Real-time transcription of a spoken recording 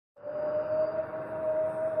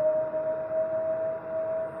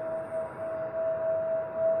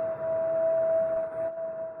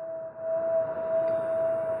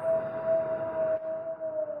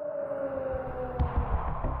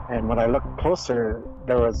And when I looked closer,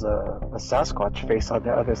 there was a Sasquatch face on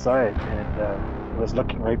the other side, and it was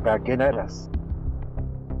looking right back in at us.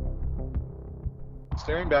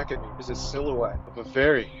 Staring back at me was a silhouette of a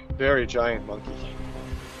very, very giant monkey.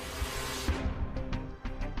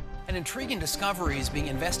 An intriguing discovery is being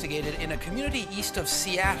investigated in a community east of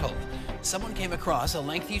Seattle. Someone came across a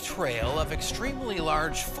lengthy trail of extremely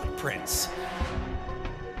large footprints.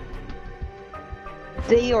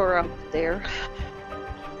 They are up there.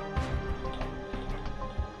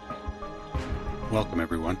 Welcome,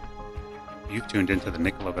 everyone. You've tuned into the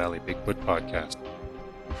Nicola Valley Bigfoot Podcast,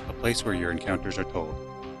 a place where your encounters are told.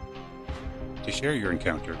 To share your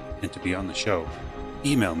encounter and to be on the show,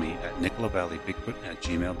 email me at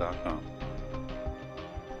nicolavalley.bigfoot@gmail.com.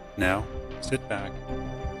 Now, sit back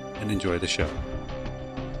and enjoy the show.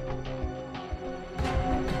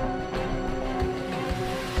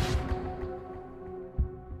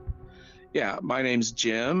 Yeah, my name's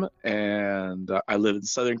Jim, and I live in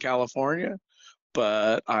Southern California,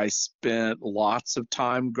 but I spent lots of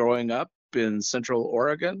time growing up in Central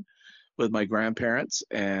Oregon with my grandparents,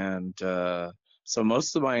 and so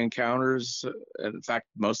most of my encounters, in fact,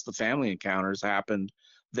 most of the family encounters happened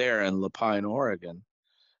there in Lapine, Oregon.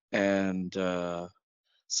 And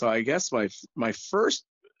so I guess my first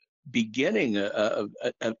beginning of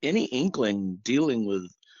any inkling dealing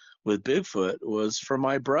with Bigfoot was from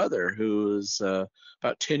my brother, who was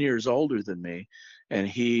about 10 years older than me, and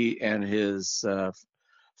he and his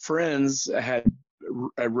friends had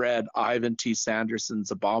read Ivan T.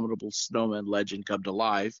 Sanderson's Abominable Snowman legend come to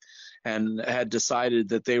life, and had decided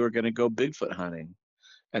that they were going to go Bigfoot hunting.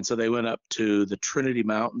 And so they went up to the Trinity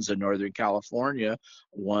Mountains in Northern California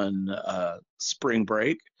one spring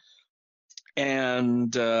break,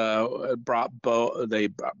 and brought bows. They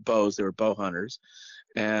were bow hunters,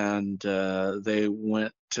 and they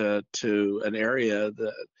went to an area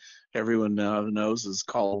that everyone now knows is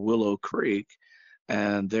called Willow Creek,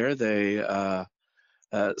 and there they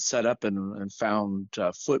set up and found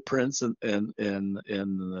footprints in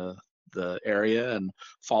the area, and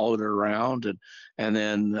followed it around, and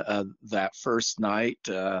then that first night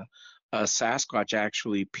a Sasquatch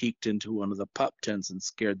actually peeked into one of the pup tents and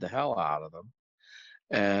scared the hell out of them.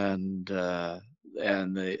 And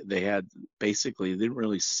they had, basically, they didn't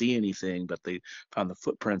really see anything, but they found the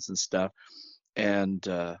footprints and stuff. And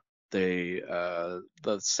the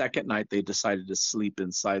second night they decided to sleep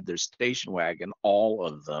inside their station wagon, all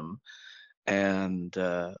of them, and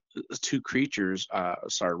two creatures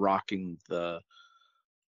started rocking the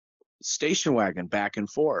station wagon back and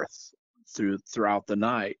forth throughout the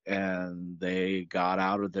night, and they got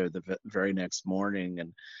out of there the very next morning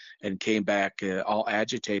and came back all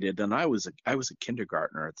agitated. And I was a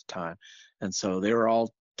kindergartner at the time, and so they were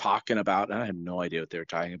all talking about, and I have no idea what they were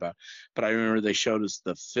talking about, but I remember they showed us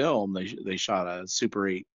the film. They shot a Super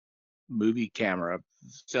 8 movie camera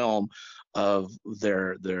film of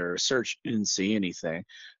their search. Didn't see anything.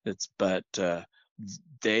 But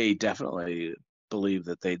they definitely believed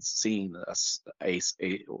that they'd seen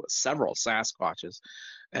several Sasquatches.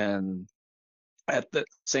 And at the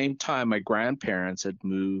same time, my grandparents had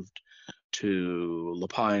moved to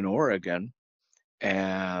Lapine, Oregon,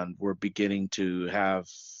 and were beginning to have,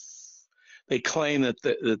 they claim that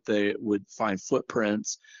they would find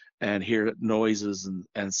footprints and hear noises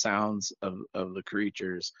and sounds of the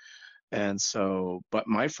creatures. And so, but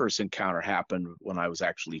my first encounter happened when I was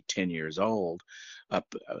actually 10 years old. I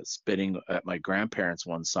was spitting at my grandparents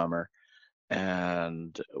one summer,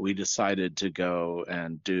 and we decided to go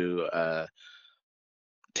and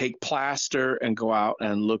take plaster and go out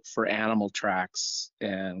and look for animal tracks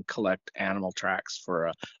and collect animal tracks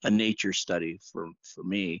for a nature study for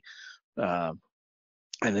me. And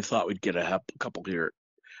they thought we'd get a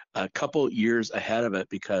couple years ahead of it,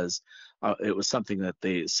 because it was something that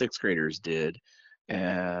the sixth graders did,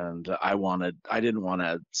 and I didn't want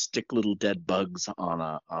to stick little dead bugs on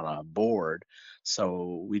a board,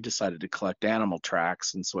 so we decided to collect animal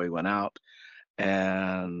tracks. And so we went out,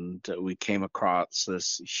 and we came across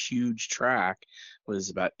this huge track. It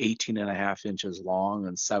was about 18.5 inches long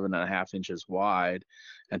and 7.5 inches wide,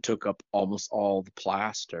 and took up almost all the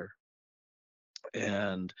plaster.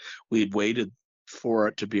 And we had waited for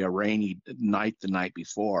it to be a rainy night the night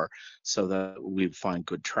before, so that we'd find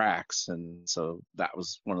good tracks. And so that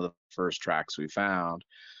was one of the first tracks we found.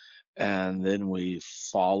 And then we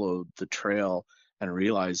followed the trail and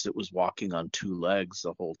realized it was walking on two legs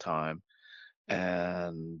the whole time.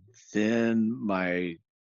 And then my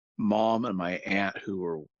mom and my aunt,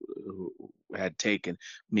 who had taken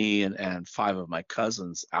me and 5 of my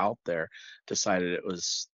cousins out there, decided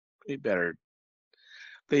we better.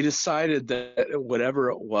 they decided that whatever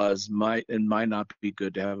it was might not be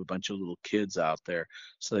good to have a bunch of little kids out there.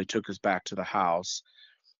 So they took us back to the house,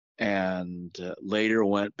 and later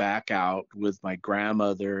went back out with my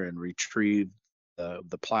grandmother and retrieved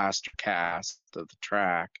the plaster cast of the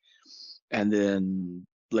track. And then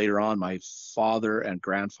later on, my father and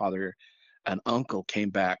grandfather and uncle came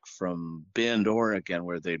back from Bend, Oregon,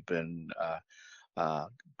 where they'd been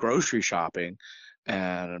grocery shopping,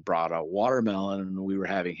 and brought a watermelon, and we were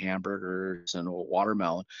having hamburgers and a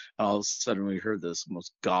watermelon. And all of a sudden, we heard this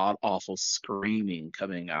most god awful screaming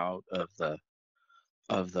coming out of the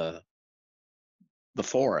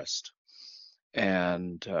forest,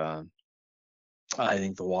 and I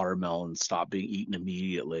think the watermelon stopped being eaten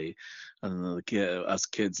immediately, and us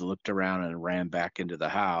kids looked around and ran back into the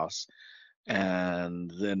house.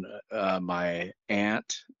 And then my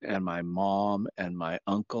aunt and my mom and my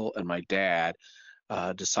uncle and my dad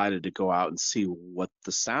decided to go out and see what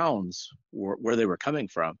the sounds were, where they were coming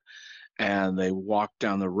from. And they walked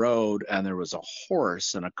down the road, and there was a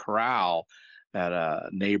horse in a corral at a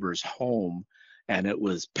neighbor's home, and it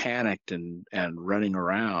was panicked and running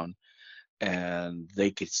around, and they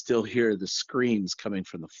could still hear the screams coming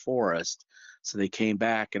from the forest. So they came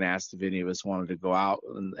back and asked if any of us wanted to go out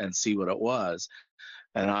and see what it was.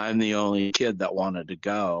 And I'm the only kid that wanted to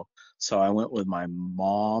go. So I went with my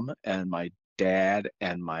mom and my dad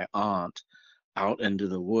and my aunt out into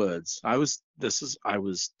the woods. I was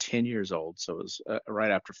 10 years old, so it was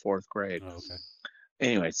right after fourth grade. Oh, okay.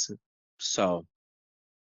 Anyways, so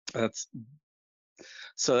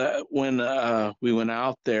when we went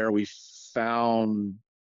out there, we found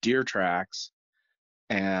deer tracks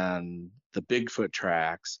and the Bigfoot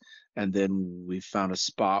tracks, and then we found a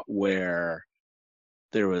spot where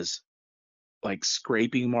there was like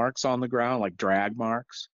scraping marks on the ground, like drag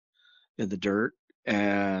marks in the dirt,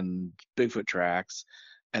 and Bigfoot tracks.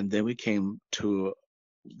 And then we came to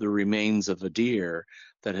the remains of a deer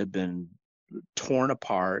that had been torn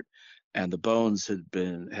apart, and the bones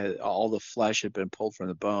all the flesh had been pulled from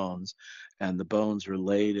the bones, and the bones were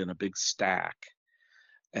laid in a big stack.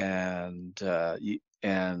 And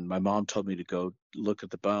my mom told me to go look at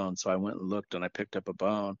the bone, so I went and looked, and I picked up a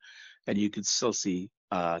bone, and you could still see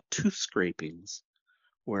tooth scrapings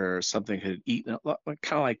where something had eaten it,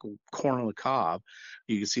 kind of like corn on the cob.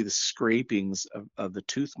 You could see the scrapings of the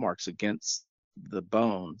tooth marks against the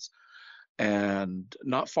bones. And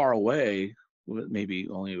not far away, maybe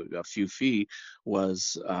only a few feet,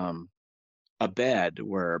 was a bed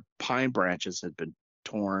where pine branches had been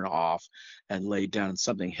torn off and laid down, and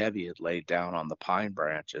something heavy had laid down on the pine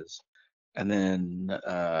branches. And then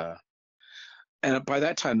and by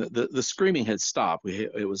that time the screaming had stopped.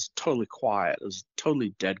 It was totally quiet. It was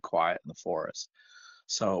totally dead quiet in the forest.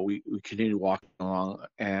 So we continued walking along,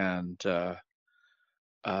 and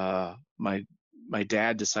my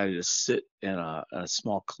dad decided to sit in a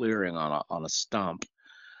small clearing on a stump,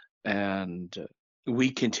 and we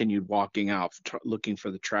continued walking out, looking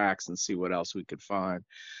for the tracks and see what else we could find.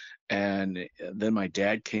 And then my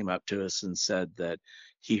dad came up to us and said that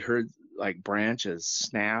he heard like branches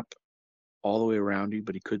snap all the way around you,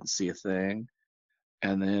 but he couldn't see a thing.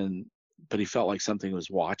 But he felt like something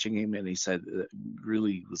was watching him, and he said it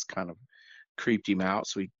really was kind of creeped him out.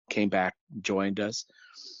 So he came back, joined us,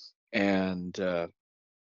 and then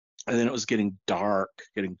it was getting dark,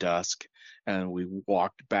 getting dusk, and we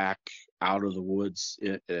walked back out of the woods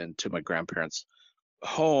into my grandparents'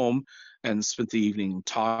 home, and spent the evening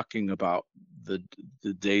talking about the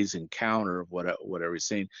day's encounter of whatever we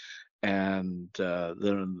seen. And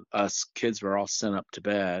then us kids were all sent up to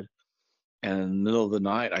bed, and in the middle of the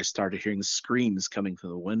night I started hearing screams coming from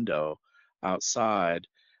the window outside,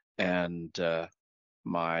 and I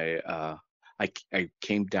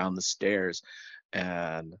came down the stairs,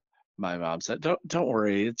 and my mom said, don't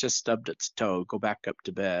worry, it just stubbed its toe, go back up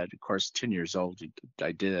to bed. Of course, 10 years old,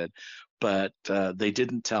 I did, but they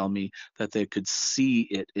didn't tell me that they could see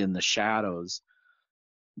it in the shadows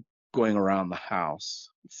going around the house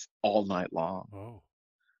all night long. Oh.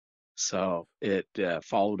 So it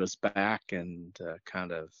followed us back, and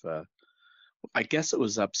kind of I guess it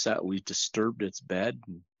was upset we disturbed its bed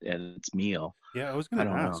and its meal. Yeah, I was going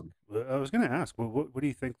to ask. Well, what do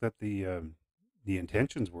you think that the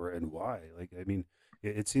intentions were, and why? Like, I mean,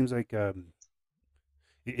 it seems like it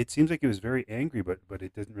was very angry, but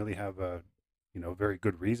it doesn't really have a very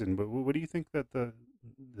good reason. But what do you think that the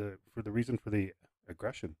reason for the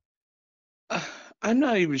aggression? I'm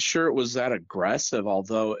not even sure it was that aggressive,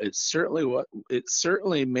 although it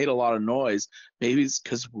certainly made a lot of noise. Maybe it's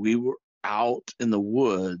because we were out in the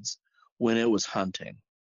woods when it was hunting.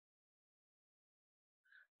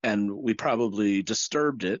 and we probably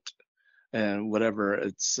disturbed it and whatever.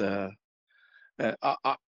 It's I,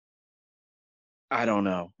 I don't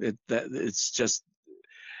know. It's just,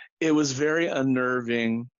 it was very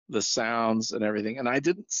unnerving, the sounds and everything. And I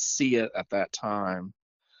didn't see it at that time.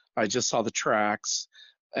 I just saw the tracks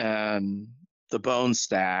and the bone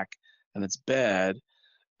stack and its bed,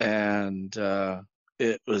 and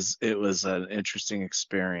it was an interesting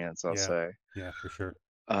experience, I'll say. Yeah, for sure.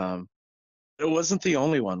 Um, it wasn't the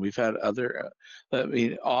only one. We've had other, I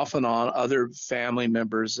mean, off and on, other family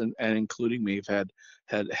members and including me have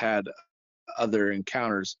had other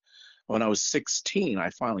encounters. When I was 16, I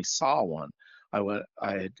finally saw one.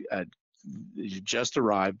 I had just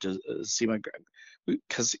arrived to see my,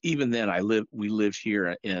 because even then we live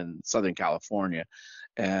here in Southern California,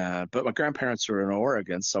 but my grandparents were in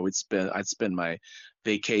Oregon, so I'd spend my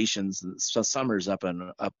vacations and summers up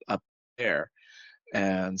there,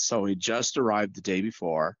 and so we just arrived the day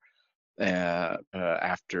before,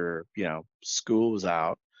 after school was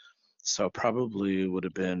out, so probably would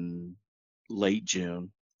have been late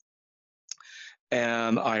June.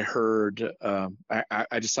 And I heard,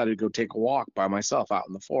 I decided to go take a walk by myself out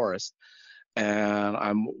in the forest. And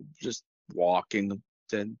I'm just walking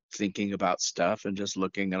and thinking about stuff and just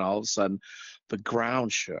looking. And all of a sudden, the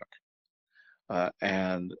ground shook.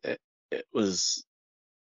 And it was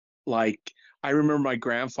like, I remember my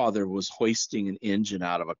grandfather was hoisting an engine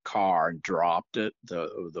out of a car and dropped it.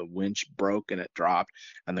 The winch broke and it dropped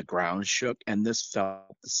and the ground shook. And this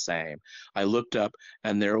felt the same. I looked up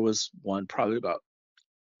and there was one probably about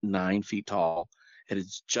 9 feet tall. It had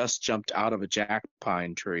just jumped out of a jack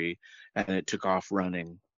pine tree and it took off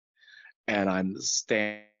running. And I'm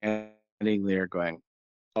standing there going,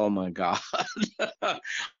 oh my God.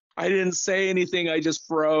 I didn't say anything. I just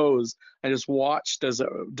froze. I just watched as it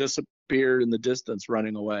disappeared in the distance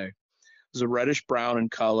running away. It was a reddish brown in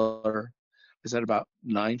color. It was at about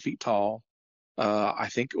 9 feet tall. I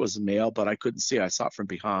think it was a male, but I couldn't see. I saw it from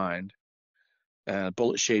behind.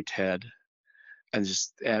 Bullet-shaped head. And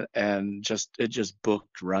it just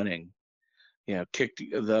booked running, kicked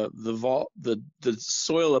the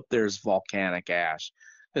soil up there is volcanic ash.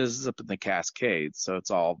 This is up in the Cascades, so it's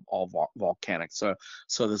all volcanic. So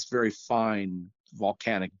this very fine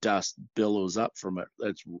volcanic dust billows up from it.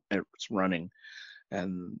 It's running,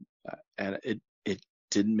 and it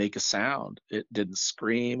didn't make a sound. It didn't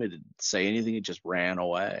scream. It didn't say anything. It just ran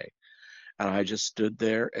away, and I just stood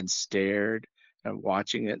there and stared and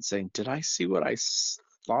watching it, saying, "Did I see what I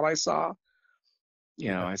thought I saw?"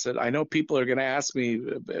 I said, I know people are going to ask me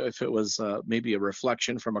if it was maybe a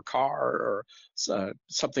reflection from a car or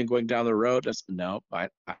something going down the road. I said, no,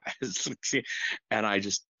 and I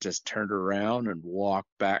just turned around and walked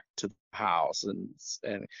back to the house.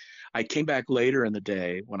 And I came back later in the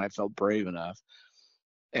day when I felt brave enough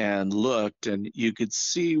and looked, and you could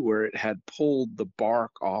see where it had pulled the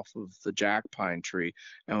bark off of the jack pine tree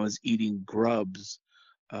and was eating grubs,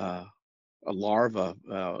 a larva,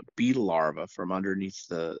 beetle larva from underneath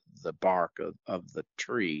the bark of the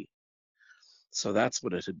tree. So that's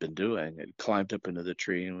what it had been doing. It climbed up into the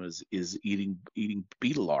tree and is eating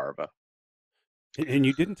beetle larva. And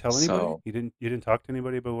you didn't tell anybody? So, You didn't talk to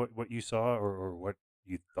anybody about what you saw or what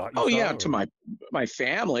you thought you oh saw? yeah, to my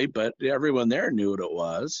family, but everyone there knew what it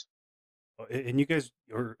was. And you guys,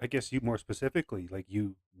 or I guess you more specifically, like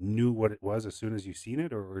you knew what it was as soon as you seen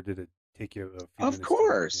it, or did it take you a few minutes? Of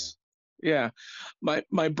course. Yeah.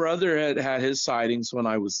 My brother had his sightings when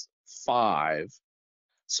I was 5.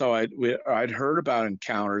 So I'd heard about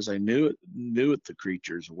encounters. I knew what the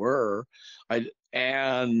creatures were.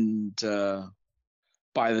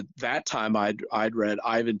 By that time I'd read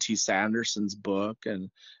Ivan T. Sanderson's book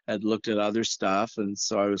and had looked at other stuff, and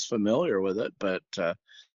so I was familiar with it. But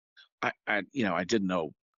I didn't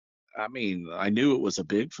know. I mean, I knew it was a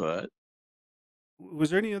Bigfoot.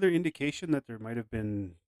 Was there any other indication that there might have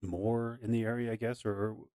been more in the area, I guess,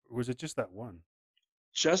 or was it just that one?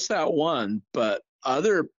 Just that one, but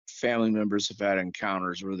other family members have had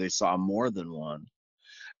encounters where they saw more than one.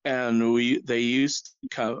 And they used to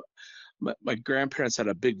come. My grandparents had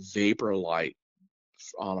a big vapor light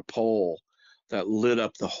on a pole that lit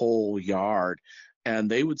up the whole yard, and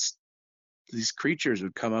these creatures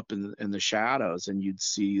would come up in the shadows, and you'd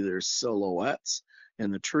see their silhouettes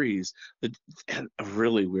in the trees. And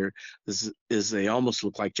really weird is they almost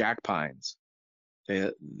look like jack pines.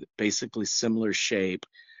 They basically similar shape,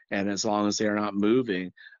 and as long as they're not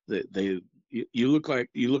moving, you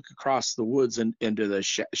look across the woods and into the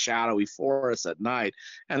shadowy forest at night,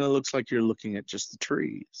 and it looks like you're looking at just the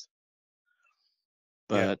trees.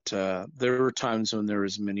 But there were times when there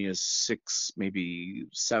was as many as 6, maybe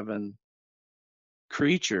 7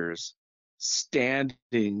 creatures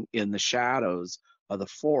standing in the shadows of the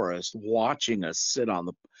forest, watching us sit on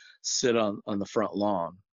the front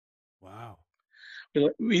lawn. Wow.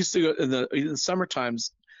 We used to go in the summer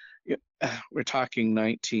times. We're talking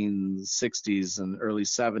 1960s and early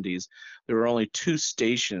 70s. There were only 2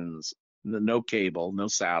 stations, no cable, no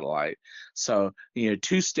satellite. So,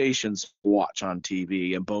 2 stations to watch on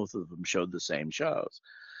TV, and both of them showed the same shows.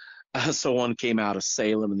 So one came out of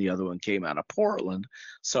Salem and the other one came out of Portland.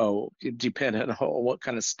 So it depended on what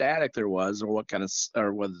kind of static there was, or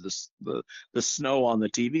whether the snow on the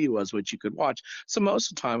TV was what you could watch. So most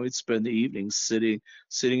of the time we'd spend the evening sitting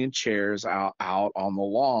in chairs out on the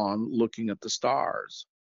lawn looking at the stars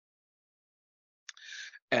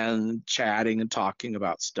and chatting and talking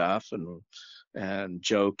about stuff and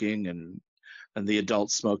joking, and the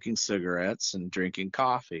adults smoking cigarettes and drinking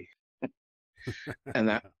coffee. And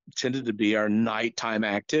that tended to be our nighttime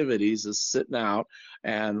activities, is sitting out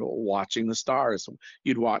and watching the stars.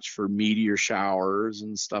 You'd watch for meteor showers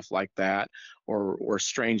and stuff like that, or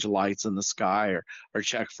strange lights in the sky, or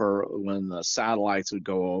check for when the satellites would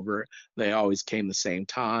go over. They always came the same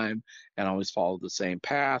time and always followed the same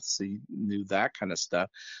path, so you knew that kind of stuff.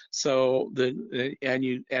 So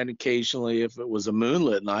and occasionally, if it was a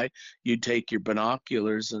moonlit night, you'd take your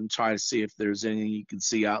binoculars and try to see if there's anything you could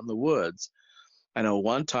see out in the woods. I know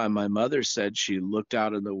one time my mother said she looked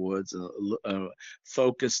out in the woods and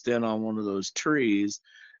focused in on one of those trees,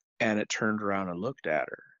 and it turned around and looked at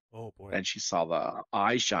her. Oh boy. And she saw the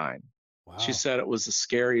eye shine. Wow. She said it was the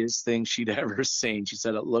scariest thing she'd ever seen. She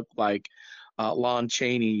said it looked like Lon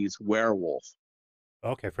Chaney's werewolf.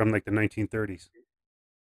 Okay, from like the 1930s.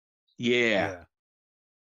 Yeah.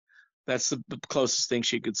 That's the closest thing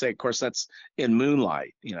she could say. Of course, that's in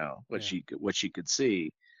moonlight, what she could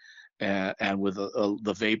see. And with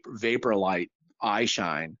the vapor light eye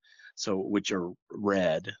shine, which are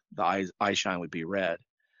red, the eye shine would be red.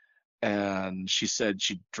 And she said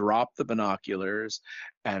she dropped the binoculars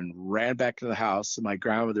and ran back to the house, and my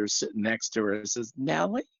grandmother was sitting next to her and says,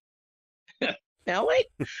 "Nellie, Nellie,"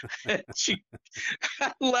 she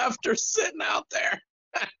left her sitting out there.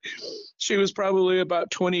 She was probably about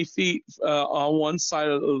 20 feet on one side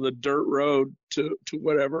of the dirt road to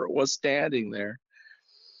whatever it was standing there.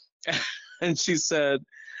 And she said,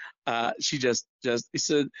 she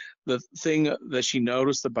said the thing that she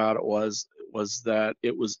noticed about it was that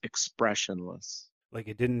it was expressionless. Like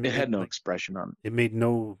it had no expression on it. It made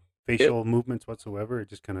no facial movements whatsoever. It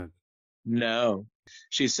just kind of. No.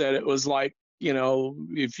 She said it was like,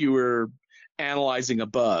 if you were analyzing a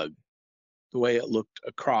bug, the way it looked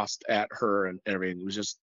across at her and everything. It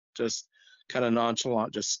was just kind of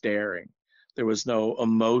nonchalant, just staring. There was no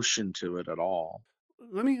emotion to it at all.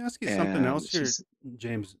 Let me ask you something else here,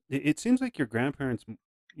 James. It seems like your grandparents,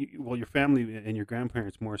 your family and your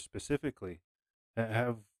grandparents more specifically,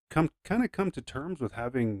 have come to terms with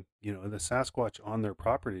having, the Sasquatch on their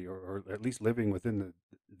property, or at least living within the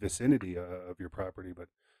vicinity of your property. But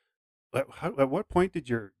at what point did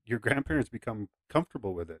your grandparents become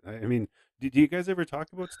comfortable with it? I mean, did you guys ever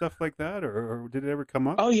talk about stuff like that, or did it ever come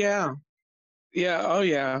up? Oh, yeah. Yeah. Oh,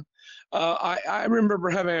 yeah. I remember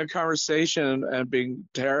having a conversation and being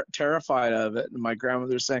terrified of it. And my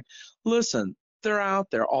grandmother saying, "Listen, they're out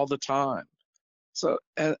there all the time. So,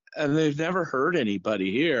 and they've never hurt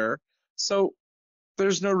anybody here. So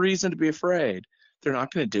there's no reason to be afraid. They're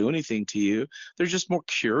not going to do anything to you. They're just more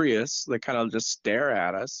curious. They kind of just stare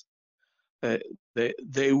at us.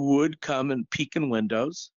 They would come and peek in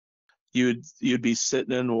windows. You'd be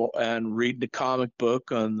sitting and reading a comic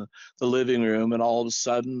book on the living room, and all of a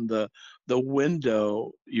sudden the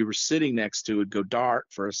window you were sitting next to would go dark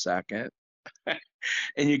for a second,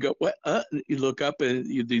 and you go, "What?" You look up and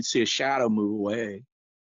you'd see a shadow move away.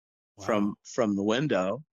 Wow. from the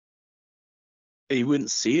window. And you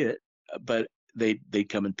wouldn't see it, but they'd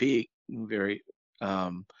come and peek. Very.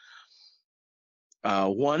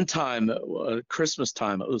 One time, Christmas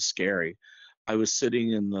time, it was scary. I was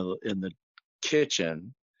sitting in the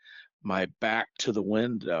kitchen, my back to the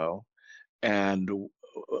window, and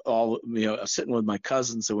sitting with my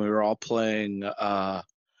cousins, and we were all playing a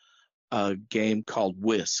game called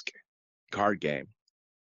Whisk, card game.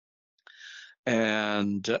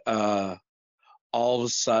 And all of a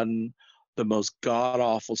sudden, the most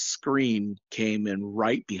god-awful scream came in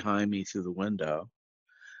right behind me through the window,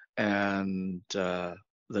 and the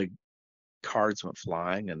cards went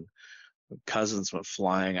flying, and cousins went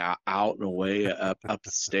flying out and away up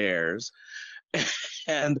the stairs,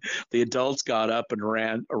 and the adults got up and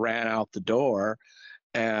ran out the door,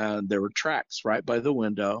 and there were tracks right by the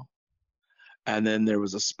window, and then there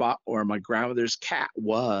was a spot where my grandmother's cat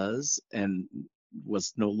was, and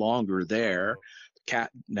was no longer there.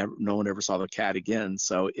 Cat, no one ever saw the cat again.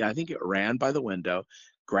 So I think it ran by the window,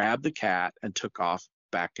 grabbed the cat, and took off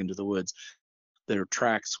back into the woods. Their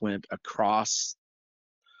tracks went across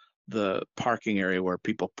the parking area where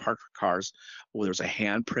people park cars. Well, there's a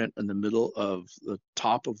handprint in the middle of the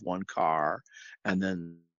top of one car, and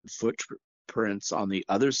then footprints on the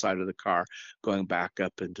other side of the car going back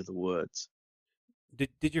up into the woods.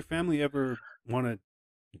 Did your family ever want to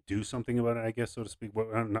do something about it, I guess, so to speak?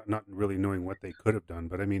 Well, not really knowing what they could have done,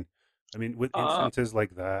 but I mean, with instances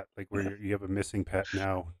like that, like where you have a missing pet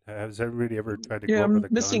now, has everybody ever tried to go up with a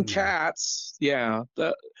missing gun? cats. Yeah.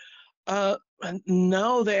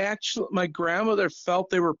 No, my grandmother felt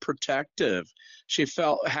they were protective. She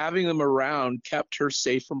felt having them around kept her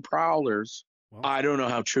safe from prowlers. Well, I don't know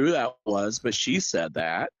how true that was, but she said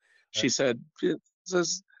that. She said,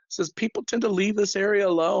 says people tend to leave this area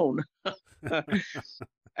alone. I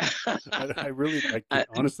can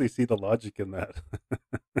honestly see the logic in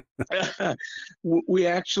that. We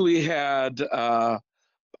actually had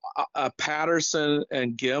Patterson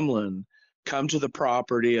and Gimlin come to the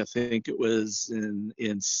property. I think it was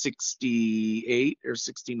in 68 or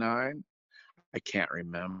 69. I can't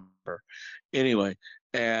remember. Anyway,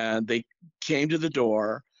 and they came to the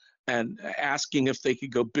door and asking if they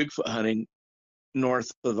could go Bigfoot hunting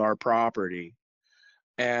north of our property.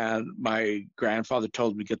 And my grandfather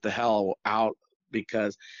told me to get the hell out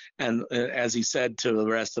because, and as he said to the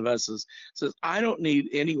rest of us, says, I don't need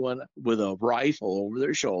anyone with a rifle over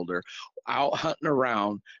their shoulder out hunting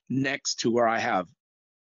around next to where I have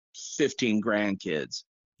 15 grandkids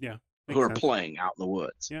who are playing out in the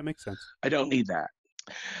woods. Yeah, it makes sense. I don't need that.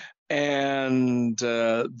 And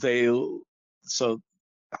so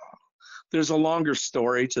there's a longer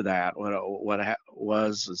story to that. What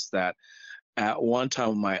was is that at one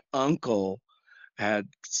time my uncle had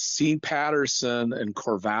seen Patterson and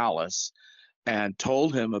Corvallis and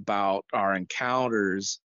told him about our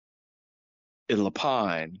encounters in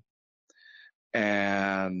Lapine,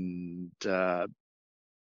 and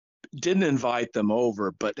didn't invite them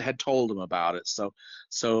over, but had told them about it. So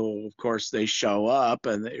of course they show up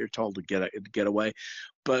and they're told to get away.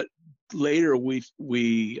 But later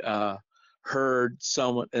we heard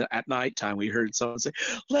someone at nighttime. We heard someone say,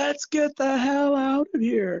 "Let's get the hell out of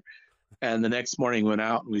here." And the next morning went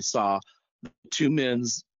out and we saw two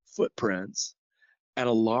men's footprints and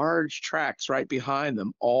a large tracks right behind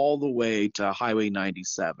them all the way to Highway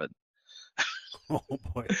 97. Oh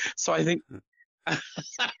boy. So I think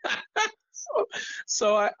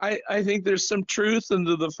so I think there's some truth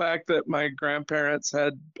into the fact that my grandparents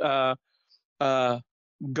had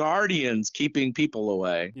guardians keeping people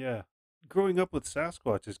away. Yeah. Growing up with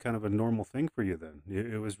Sasquatch is kind of a normal thing for you then.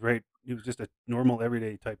 It was just a normal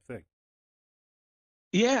everyday type thing.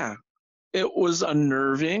 Yeah. It was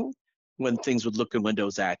unnerving when things would look in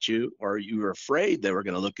windows at you, or you were afraid they were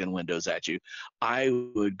going to look in windows at you. I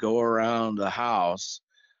would go around the house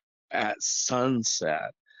at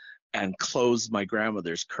sunset and close my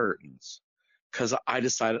grandmother's curtains because I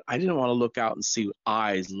decided I didn't want to look out and see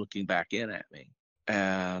eyes looking back in at me.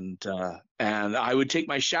 And I would take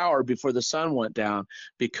my shower before the sun went down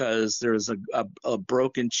because there's a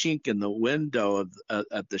broken chink in the window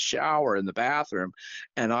of the shower in the bathroom,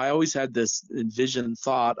 and I always had this envisioned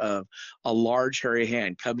thought of a large hairy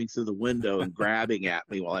hand coming through the window and grabbing at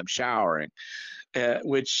me while I'm showering,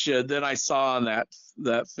 which then I saw in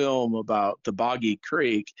that film about the Boggy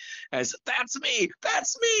Creek. And I said, "That's me,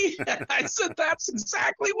 that's me." I said, "That's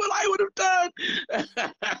exactly what I would have done."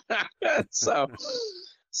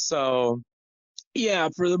 So yeah,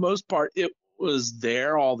 for the most part, it was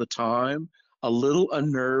there all the time, a little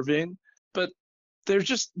unnerving, but there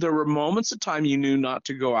were moments of time you knew not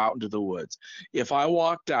to go out into the woods. If I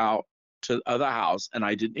walked out to the house and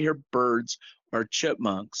I didn't hear birds or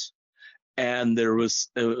chipmunks, and it was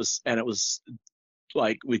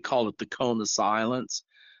like, we called it the cone of silence.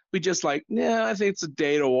 We just I think it's a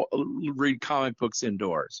day to read comic books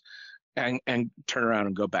indoors and turn around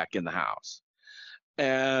and go back in the house.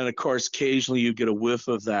 And of course, occasionally you get a whiff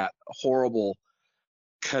of that horrible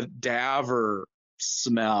cadaver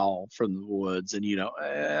smell from the woods, and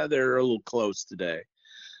they're a little close today.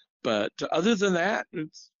 But other than that,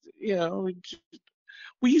 it's,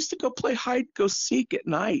 we used to go play hide go seek at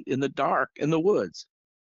night in the dark in the woods.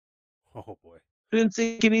 Oh boy. I didn't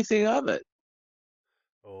think anything of it.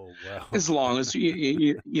 Oh wow. As long as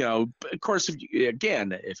you of course, if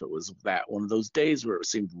it was one of those days where it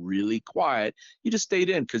seemed really quiet, you just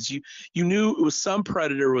stayed in because you knew it was some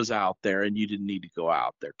predator was out there and you didn't need to go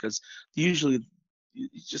out there because usually you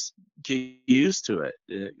just get used to it.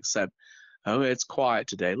 Except Oh, it's quiet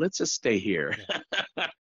today. Let's just stay here. You're-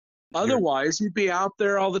 Otherwise, you'd be out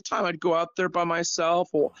there all the time. I'd go out there by myself,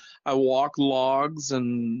 or I walk logs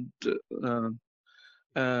you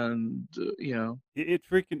know. it's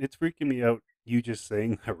freaking me out. You just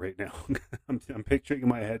saying that right now. I'm picturing in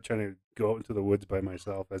my head trying to go out into the woods by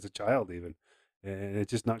myself as a child, even, and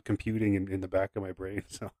it's just not computing in the back of my brain.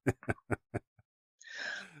 So,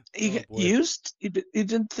 You, oh boy, you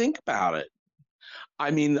didn't think about it.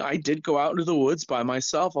 I mean, I did go out into the woods by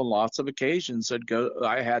myself on lots of occasions.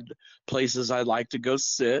 I had places I'd like to go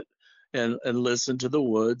sit and listen to the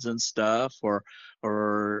woods and stuff, or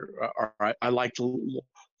I like to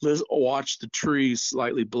watch the trees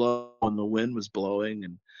slightly blow when the wind was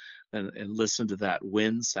blowing, and listen to that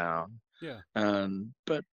wind sound. yeah.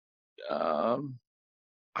 But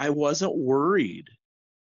I wasn't worried.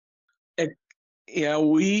 It, yeah,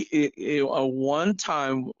 one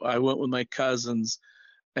time I went with my cousins,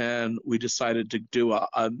 and we decided to do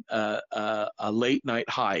a late night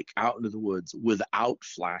hike out into the woods without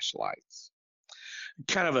flashlights,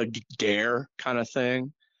 kind of a dare kind of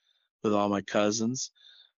thing with all my cousins.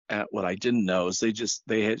 And what I didn't know is they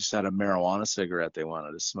had just had a marijuana cigarette they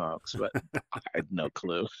wanted to smoke, but I had no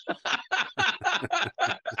clue.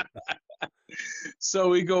 So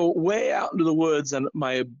we go way out into the woods, and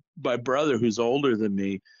my brother, who's older than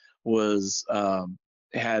me, was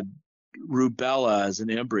had rubella as an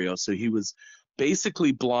embryo, so he was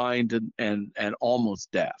basically blind and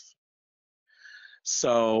almost deaf.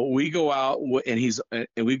 So we go out, and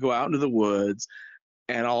we go out into the woods,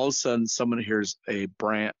 and all of a sudden someone hears a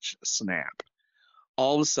branch snap.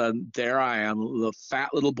 All of a sudden, there I am, the fat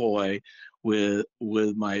little boy with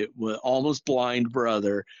my almost blind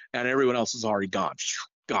brother, and everyone else is already gone.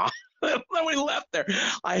 Gone. Then we left there.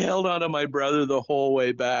 I held on to my brother the whole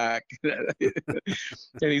way back. And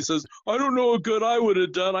he says, I don't know what good I would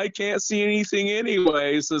have done. I can't see anything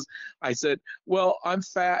anyway. I said, well, I'm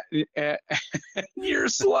fat and you're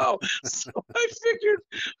slow. So I figured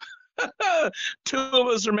two of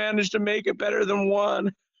us are managed to make it better than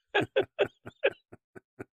one.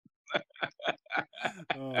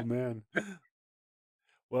 Oh man.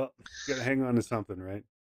 Well, you gotta hang on to something, right?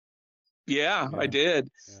 Yeah, Yeah. I did.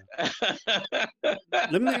 Yeah.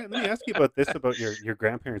 Let me ask you about this, about your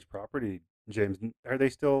grandparents' property, James. Are they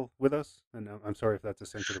still with us? And I'm sorry if that's a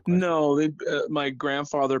sensitive question. No, my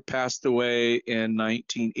grandfather passed away in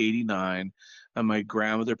 1989, and my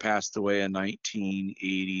grandmother passed away in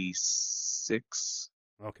 1986.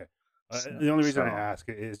 Okay. The only reason I So- ask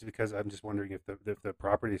is because I'm just wondering if the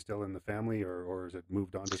property is still in the family, or is it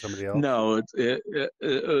moved on to somebody else? No, it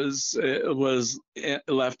was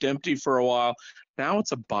left empty for a while. Now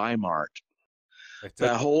it's a buy mart. It's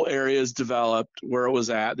That whole area is developed. Where it was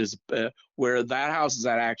at, there's where that house is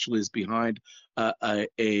at actually is behind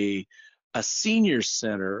a senior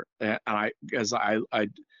center. And a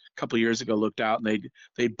couple of years ago looked out, and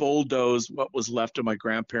they bulldozed what was left of my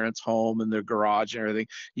grandparents' home and their garage and everything.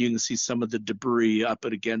 You can see some of the debris up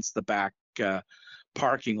against the back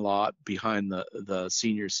parking lot behind the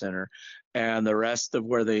senior center, and the rest of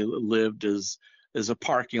where they lived is a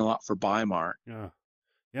parking lot for Bi-Mart. yeah.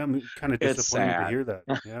 I'm kind of It's disappointed to sad. hear that.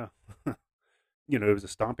 Yeah. It was a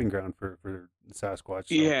stomping ground for Sasquatch.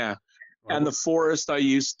 So. Yeah. And the forest I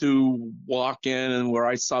used to walk in, and where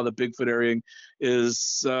I saw the Bigfoot area,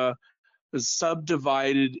 is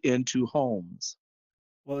subdivided into homes.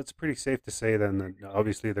 Well, it's pretty safe to say then that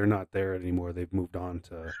obviously they're not there anymore. They've moved on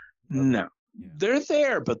to. No, Yeah. they're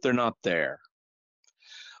there, but they're not there.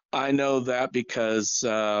 I know that because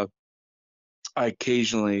I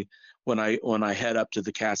occasionally, when I head up to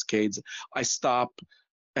the Cascades, I stop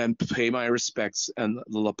and pay my respects in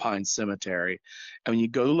the Lapine Cemetery. And when you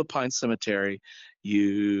go to Lapine Cemetery,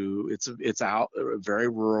 it's out very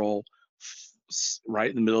rural, right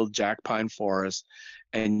in the middle of Jack Pine Forest,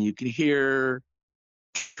 and you can hear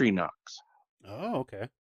tree knocks. Oh, okay.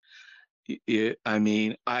 I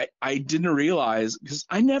mean, I didn't realize, because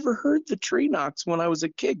I never heard the tree knocks when I was a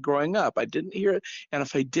kid growing up. I didn't hear it, and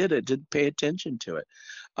if I did, I didn't pay attention to it.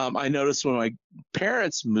 I noticed when my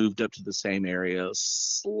parents moved up to the same area,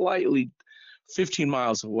 slightly 15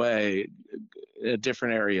 miles away, a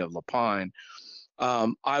different area of Lapine,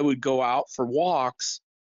 I would go out for walks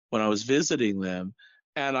when I was visiting them,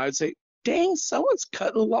 and I'd say, dang, someone's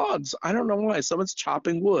cutting logs. I don't know why. Someone's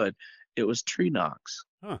chopping wood. It was tree knocks.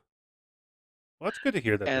 Huh. Well, it's good to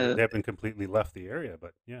hear that And- they haven't completely left the area,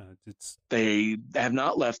 but yeah, it's They have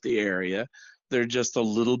not left the area. They're just a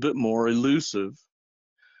little bit more elusive.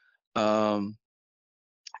 And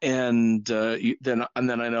then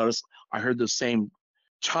I noticed I heard the same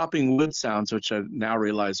chopping wood sounds, which I now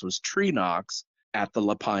realize was tree knocks, at the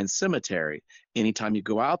La Pine Cemetery. Anytime you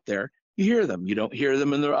go out there, you hear them. You don't hear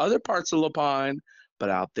them in the other parts of La Pine, but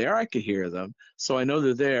out there I could hear them. So I know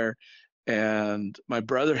they're there. And my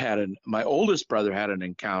oldest brother had an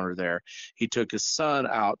encounter there. He took his son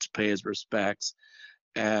out to pay his respects,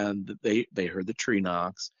 and they heard the tree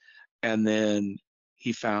knocks. And then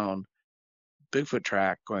he found Bigfoot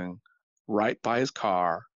track going right by his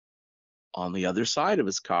car, on the other side of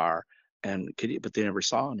his car, but they never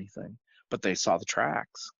saw anything. But they saw the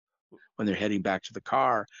tracks when they're heading back to the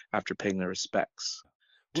car after paying their respects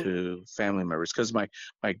to family members. Because my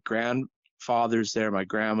grandfather's there, my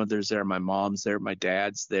grandmother's there, my mom's there, my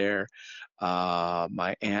dad's there,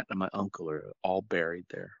 my aunt and my uncle are all buried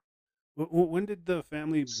there. When did the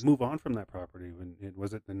family move on from that property?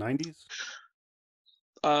 Was it the 90s?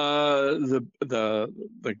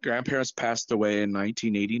 The grandparents passed away in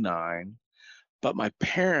 1989, but my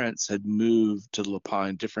parents had moved to La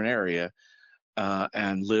Pine, different area,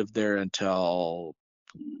 and lived there until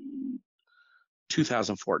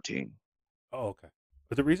 2014. Oh, okay.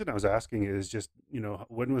 But the reason I was asking is just,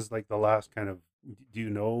 when was like the last kind of, do you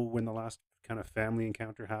know when the last kind of family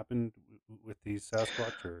encounter happened with these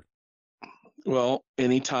Sasquatch? Or? Well,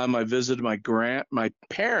 anytime I visited my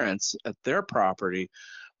parents at their property,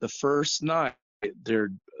 the first night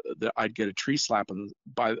I'd get a tree slap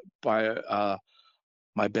by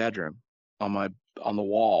my bedroom, on the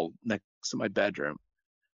wall next to my bedroom.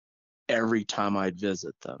 Every time I'd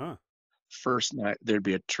visit them, Huh. First night there'd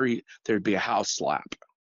be a house slap.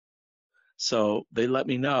 So they let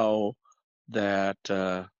me know that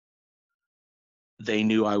they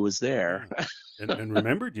knew I was there. and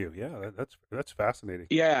remembered you. Yeah, that's fascinating.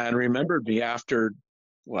 Yeah, and remembered me after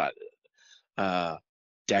what,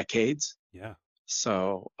 decades. Yeah.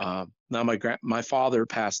 So now my father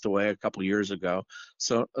passed away a couple years ago,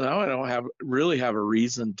 so now I don't really have a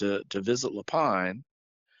reason to visit La Pine.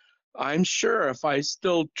 I'm sure if I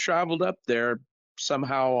still traveled up there,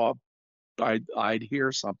 somehow I'd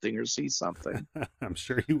hear something or see something. I'm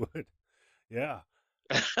sure you would. Yeah.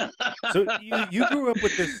 So you grew up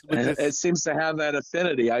with this. It seems to have that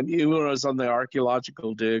affinity. Even when I was on the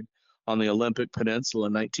archaeological dig on the Olympic Peninsula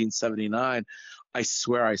in 1979, I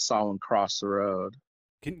swear I saw one cross the road.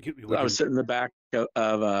 I was sitting in the back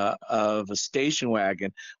of a station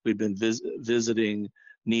wagon. We'd been visiting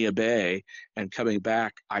Nia Bay, and coming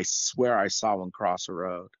back, I swear I saw one cross the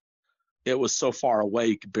road. It was so far away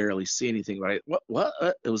you could barely see anything. But what?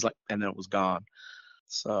 It was like, and then it was gone.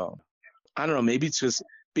 So I don't know. Maybe it's just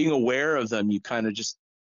being aware of them. You kind of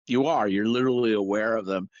you're literally aware of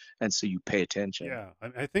them, and so you pay attention. Yeah,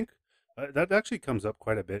 I think that actually comes up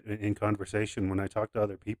quite a bit in conversation when I talk to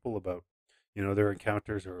other people about, their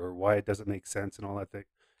encounters or why it doesn't make sense and all that thing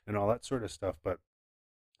and all that sort of stuff. But,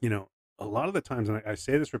 a lot of the times, and I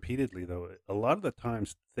say this repeatedly though, a lot of the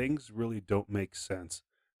times things really don't make sense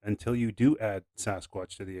until you do add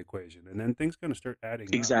Sasquatch to the equation, and then things going to start adding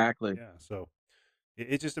up. Exactly. Yeah. So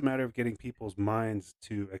it's just a matter of getting people's minds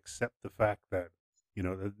to accept the fact that,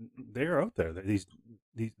 they're out there. This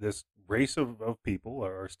race of people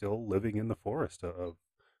are still living in the forest of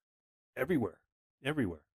everywhere. Yeah,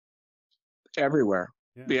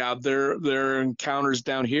 there are encounters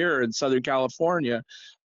down here in Southern California,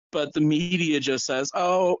 but the media just says,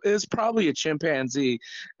 "Oh, it's probably a chimpanzee,"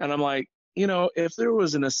 and I'm like, if there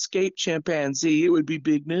was an escaped chimpanzee, it would be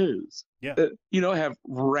big news. Yeah. You don't have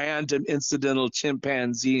random incidental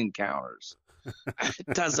chimpanzee encounters.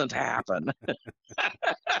 It doesn't happen.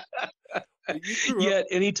 Yet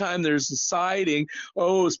anytime there's a sighting,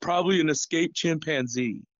 it's probably an escaped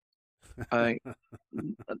chimpanzee.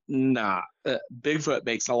 Nah, Bigfoot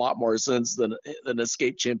makes a lot more sense than an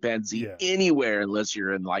escaped chimpanzee anywhere, unless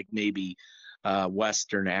you're in like maybe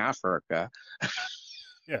Western Africa.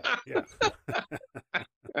 Yeah.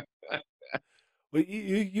 Well,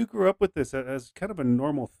 you grew up with this as kind of a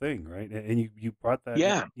normal thing, right? And you brought that.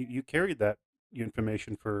 Yeah. You carried that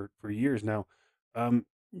information for years now.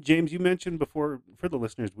 James, you mentioned before, for the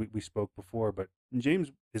listeners, we spoke before, but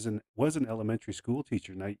James was an elementary school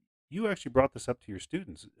teacher. Now, you actually brought this up to your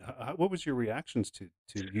students. What was your reactions to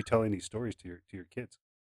you telling these stories to your kids?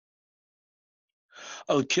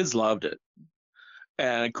 Oh, the kids loved it.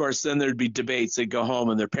 And of course, then there'd be debates. They'd go home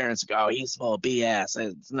and their parents would go, "Oh, he's full of BS.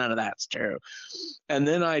 None of that's true." And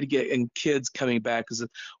then I'd get kids coming back and said,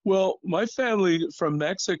 "Well, my family from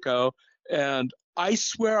Mexico, and I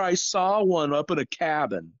swear I saw one up in a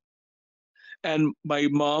cabin." And my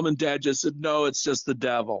mom and dad just said, "No, it's just the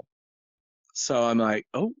devil." So I'm like,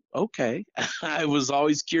 "Oh, okay." I was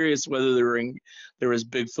always curious whether there was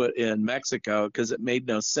Bigfoot in Mexico, because it made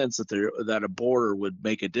no sense that a border would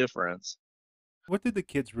make a difference. what did the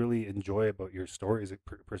kids really enjoy about your stories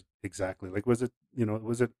exactly? Like, was it,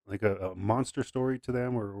 was it like a monster story to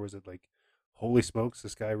them, or was it like, holy smokes,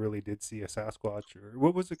 this guy really did see a Sasquatch, or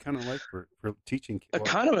what was it kind of like for teaching? A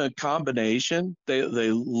kind of a combination.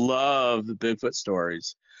 They love the Bigfoot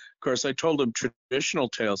stories. Of course, I told them traditional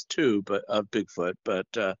tales too, but of Bigfoot. But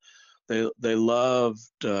they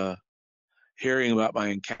loved hearing about my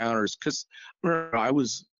encounters, because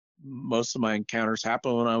most of my encounters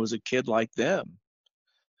happened when I was a kid like them.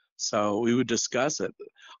 So we would discuss it.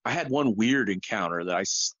 I had one weird encounter that I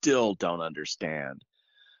still don't understand.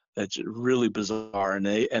 That's really bizarre, and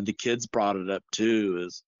the kids brought it up too.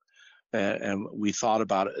 And we thought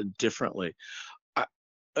about it differently. I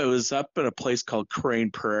was up at a place called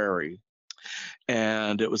Crane Prairie,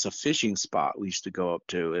 and it was a fishing spot we used to go up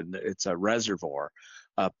to, and it's a reservoir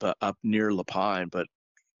up near Lapine, but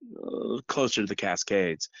closer to the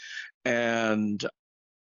Cascades. And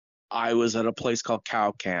I was at a place called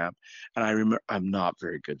Cow Camp, and I remember, I'm not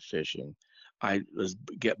very good fishing. I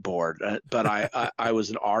get bored, but I was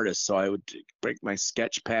an artist, so I would break my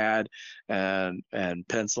sketch pad and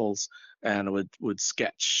pencils, and would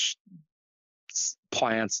sketch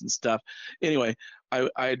plants and stuff. Anyway,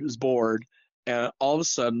 I was bored, and all of a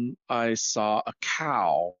sudden I saw a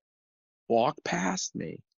cow walk past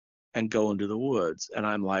me and go into the woods, and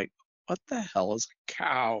I'm like, what the hell is a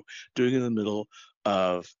cow doing in the middle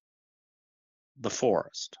of the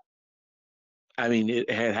forest? I mean, it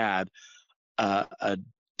had a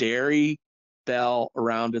dairy bell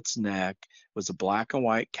around its neck. It was a black and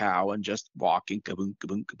white cow, and just walking, kaboom,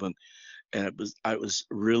 kaboom, kaboom. And it was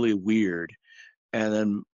really weird. And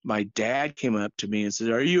then my dad came up to me and said,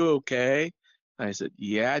 "Are you okay?" And I said,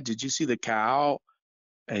 "Yeah." "Did you see the cow?"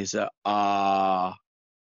 And he said,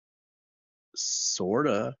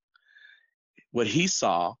 sorta. What he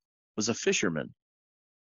saw was a fisherman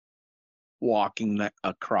walking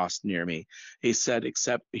across near me. He said,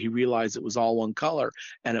 except he realized it was all one color,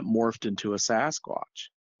 and it morphed into a Sasquatch.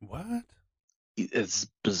 What? It's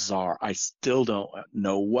bizarre. I still don't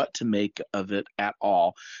know what to make of it at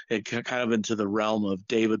all. It kind of into the realm of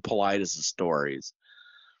David Paulides' stories,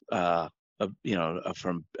 from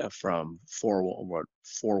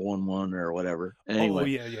 411 or whatever.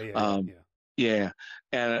 Anyway, yeah.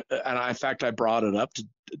 And in fact, I brought it up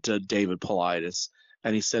to David Paulides,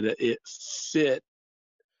 and he said it fit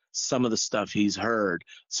some of the stuff he's heard,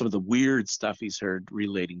 some of the weird stuff he's heard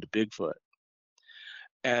relating to Bigfoot.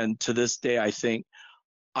 And to this day, I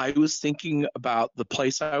was thinking about the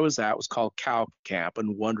place I was at was called Cow Camp,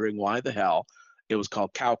 and wondering why the hell it was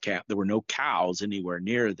called Cow Camp. There were no cows anywhere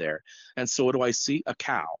near there. And so what do I see? A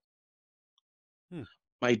cow.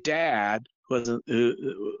 My dad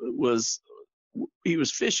was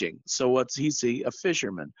fishing. So what's he see? A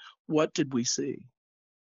fisherman. What did we see?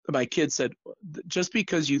 My kid said, just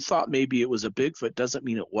because you thought maybe it was a Bigfoot doesn't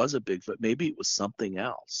mean it was a Bigfoot. Maybe it was something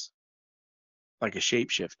else, like a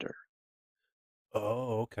shapeshifter.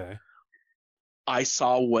 Oh, okay. I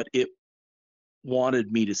saw what it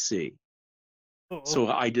wanted me to see. So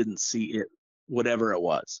I didn't see it, whatever it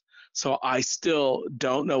was. So I still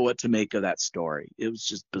don't know what to make of that story. It was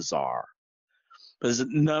just bizarre. But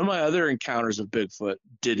none of my other encounters of Bigfoot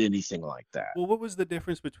did anything like that. Well, what was the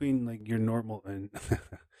difference between like your normal and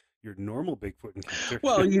your normal Bigfoot encounter?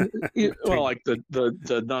 Well, like the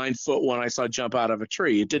 9-foot one I saw jump out of a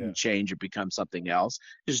tree. It didn't change or become something else.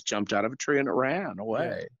 It just jumped out of a tree and it ran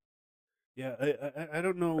away. Yeah, I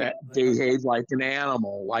don't know. It behaved like an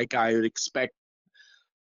animal, like I would expect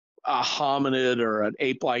a hominid or an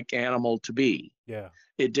ape-like animal to be. Yeah.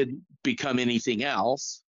 It didn't become anything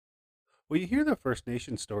else. Well, you hear the First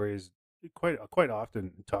Nation stories quite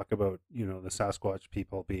often talk about, the Sasquatch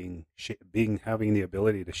people having the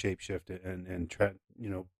ability to shapeshift and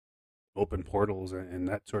open portals and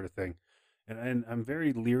that sort of thing. And I'm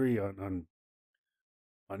very leery on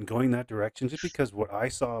going that direction, just because what I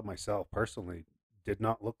saw myself personally did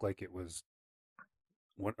not look like it was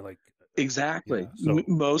exactly. Yeah, so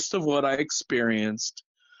most of what I experienced,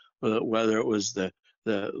 whether it was the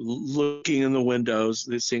looking in the windows,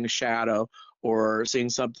 seeing a shadow, or seeing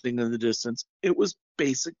something in the distance, it was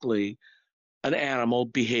basically an animal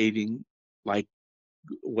behaving like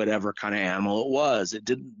whatever kind of animal it was. It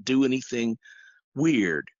didn't do anything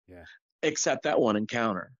weird, except that one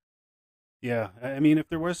encounter. Yeah, I mean, if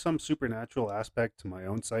there was some supernatural aspect to my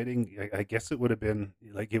own sighting, I guess it would have been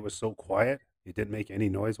like it was so quiet, it didn't make any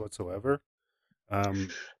noise whatsoever.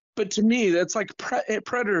 But to me, that's like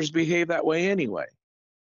predators behave that way anyway.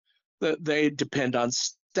 They depend on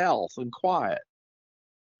stealth and quiet.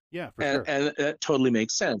 Yeah, for sure. And that totally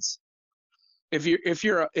makes sense. If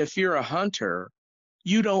you're a hunter,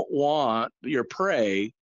 you don't want your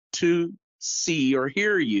prey to see or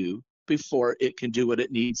hear you before it can do what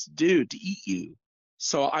it needs to do to eat you.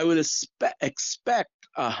 So I would expect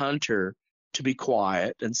a hunter to be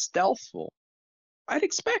quiet and stealthful. I'd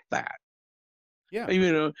expect that. Yeah.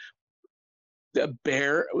 You know, the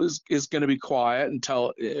bear is going to be quiet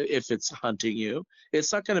until if it's hunting you.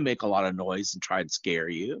 It's not going to make a lot of noise and try and scare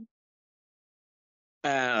you.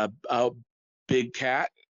 A big cat.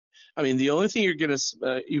 I mean, the only thing you're going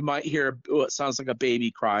to you might hear what sounds like a baby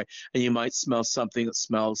cry, and you might smell something that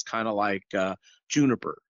smells kind of like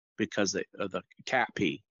juniper because of the cat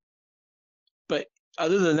pee. But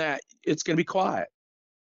other than that, it's going to be quiet.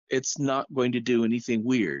 It's not going to do anything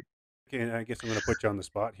weird. Okay, and I guess I'm going to put you on the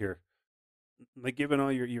spot here. Like, given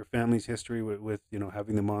all your family's history with you know,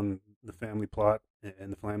 having them on the family plot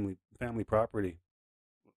and the family property,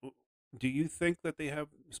 do you think that they have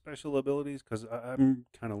special abilities? Because I'm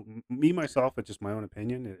kind of me myself. It's just my own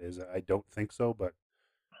opinion. Is I don't think so, but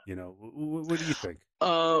you know, what do you think?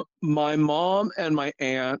 My mom and my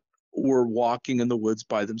aunt were walking in the woods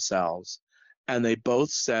by themselves, and they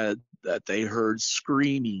both said that they heard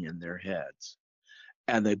screaming in their heads,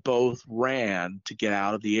 and they both ran to get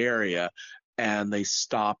out of the area, and they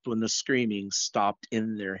stopped when the screaming stopped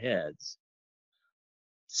in their heads.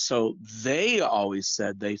 So they always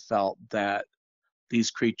said they felt that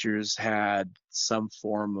these creatures had some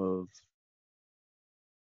form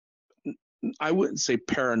of, I wouldn't say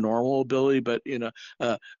paranormal ability, but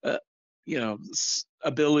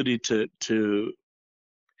ability to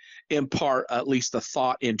impart at least a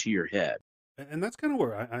thought into your head. And that's kind of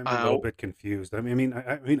where I'm a little bit confused. I mean,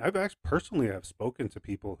 I've actually personally have spoken to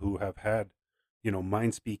people who have had, you know,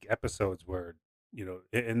 mind speak episodes where, you know,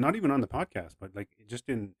 and not even on the podcast, but like just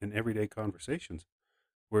in everyday conversations,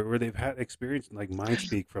 where they've had experience like mind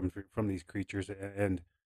speak from these creatures, and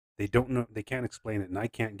they don't know, they can't explain it, and I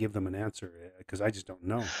can't give them an answer because I just don't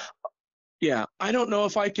know. Yeah, I don't know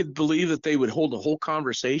if I could believe that they would hold a whole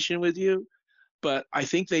conversation with you, but I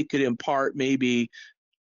think they could impart maybe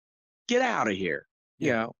get out of here, Yeah.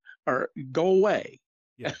 you know, or go away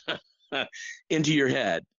Yeah. into your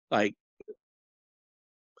head, like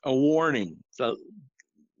a warning. So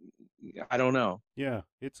I don't know. Yeah,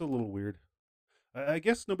 it's a little weird. I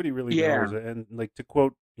guess nobody really Yeah. knows. And like, to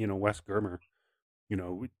quote, you know, Wes Germer, you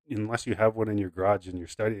know, unless you have one in your garage and you're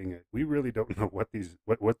studying it, we really don't know what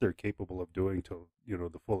they're capable of doing to, you know,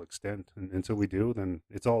 the full extent. And until we do, then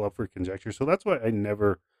it's all up for conjecture. So that's why I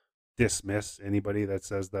never dismiss anybody that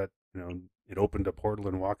says that, you know, it opened a portal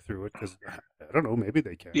and walked through it, because I don't know, maybe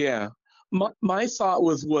they can. Yeah. My thought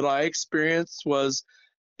with what I experienced was,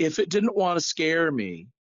 if it didn't want to scare me,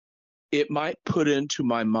 it might put into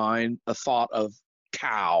my mind a thought of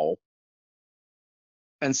cow.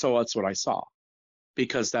 And so that's what I saw,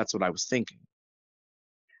 because that's what I was thinking.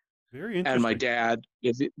 Very interesting. And my dad,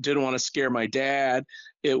 if it didn't want to scare my dad,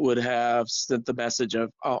 it would have sent the message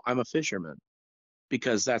of, oh, I'm a fisherman,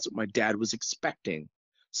 because that's what my dad was expecting.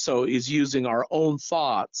 So he's using our own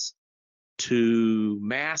thoughts to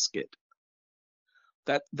mask it.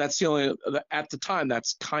 That's the only, at the time,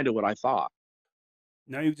 that's kind of what I thought.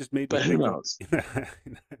 Now you've just made me But who think knows?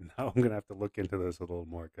 now I'm gonna have to look into this a little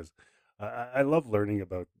more, because I love learning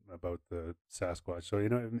about the Sasquatch. So, you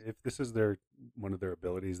know, if this is one of their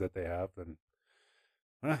abilities that they have, then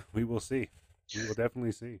we will see. We will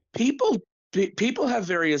definitely see. People have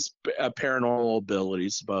various paranormal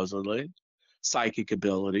abilities, supposedly, psychic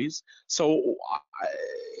abilities. So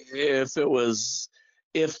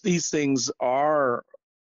if these things are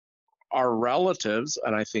relatives,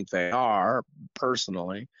 and I think they are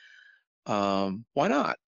personally, why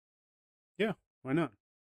not? Yeah, why not?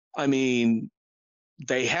 I mean,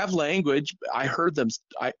 they have language. I heard them.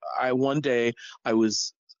 I one day I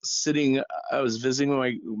was visiting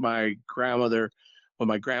my grandmother when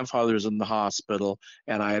my grandfather was in the hospital,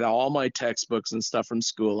 and I had all my textbooks and stuff from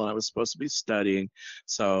school, and I was supposed to be studying,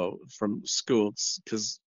 so from school,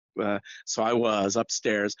 because so I was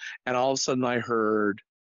upstairs, and all of a sudden I heard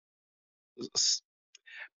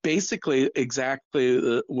basically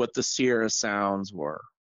exactly what the Sierra sounds were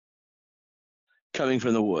coming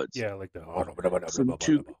from the woods. Yeah, like the From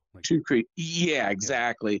two creek. Yeah,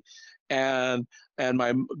 exactly. Yeah. And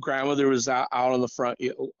my grandmother was out on the front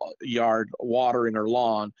yard watering her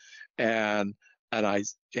lawn, and I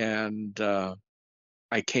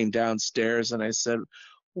came downstairs and I said,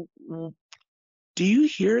 "Do you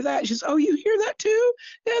hear that?" She says, "Oh, you hear that too?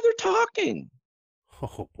 Yeah, they're talking."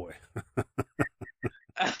 Oh boy.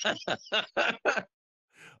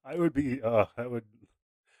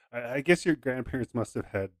 I guess your grandparents must have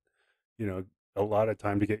had, you know, a lot of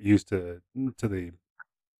time to get used to the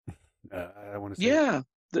I want to say Yeah,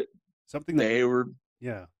 th- something that they were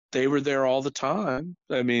yeah. they were there all the time.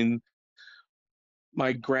 I mean,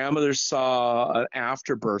 my grandmother saw an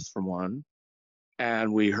afterbirth from one,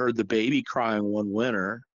 and we heard the baby crying one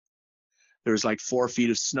winter. There was like 4 feet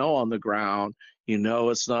of snow on the ground. You know,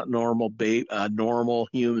 it's not a normal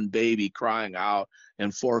human baby crying out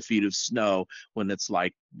in 4 feet of snow when it's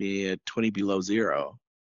like 20 below zero.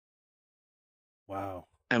 Wow.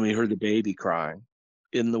 And we heard the baby crying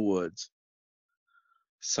in the woods.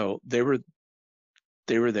 So they were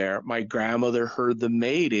there. My grandmother heard the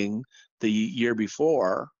mating the year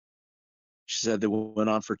before. She said they went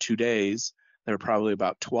on for 2 days. There were probably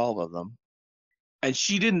about 12 of them. And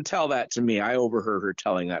she didn't tell that to me. I overheard her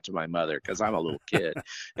telling that to my mother because I'm a little kid.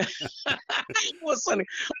 Listening,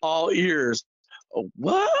 all ears. Oh,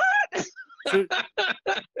 what? So,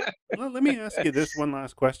 well, let me ask you this one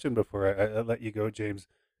last question before I let you go, James.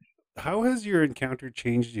 How has your encounter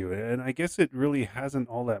changed you? And I guess it really hasn't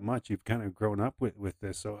all that much. You've kind of grown up with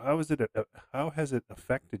this. So how has it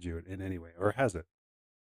affected you in any way, or has it?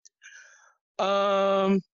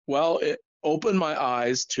 Well, it opened my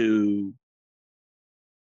eyes to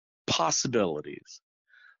possibilities,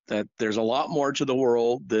 that there's a lot more to the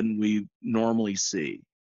world than we normally see.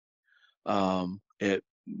 It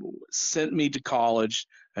sent me to college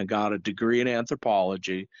and got a degree in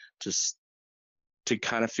anthropology to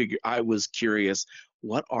kind of figure. I was curious,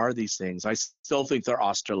 what are these things? I still think they're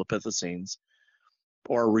Australopithecines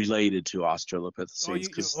or related to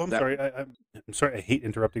Australopithecines. I'm sorry. I'm sorry. I hate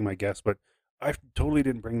interrupting my guests, but I totally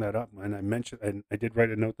didn't bring that up. And I mentioned, and I did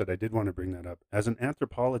write a note that I did want to bring that up. As an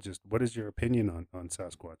anthropologist, what is your opinion on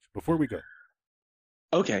Sasquatch? Before we go.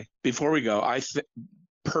 Okay, before we go,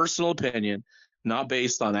 personal opinion, not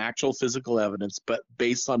based on actual physical evidence, but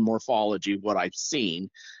based on morphology, what I've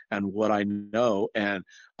seen and what I know, and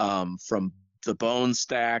from the bone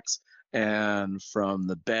stacks and from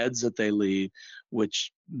the beds that they leave,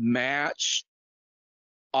 which match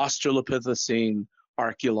Australopithecine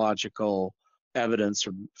archaeological evidence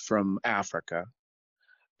from Africa,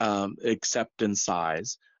 except in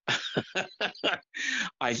size.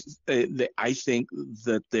 I think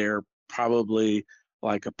that they're probably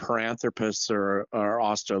like a Paranthropus or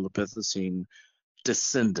Australopithecine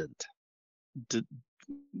descendant,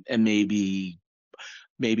 and maybe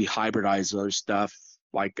hybridize other stuff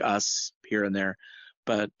like us here and there,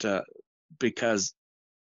 but because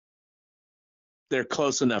they're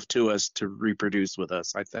close enough to us to reproduce with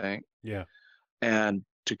us, I think. Yeah. And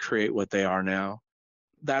to create what they are now.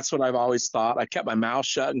 That's what I've always thought. I kept my mouth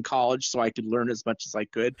shut in college so I could learn as much as I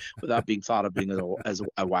could without being thought of being as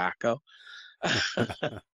a wacko.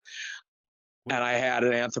 And I had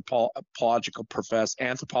an anthropology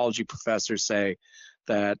professor say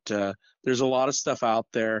that there's a lot of stuff out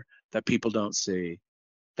there that people don't see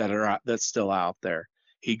that's still out there.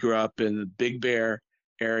 He grew up in the Big Bear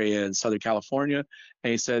area in Southern California,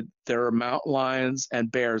 and he said there are mountain lions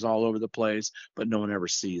and bears all over the place, but no one ever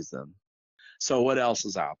sees them. So what else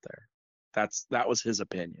is out there? That was his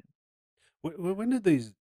opinion. When did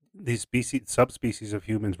these subspecies of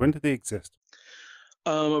humans, when did they exist?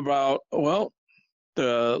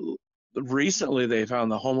 Recently they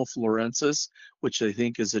found the Homo florensis, which they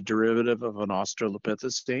think is a derivative of an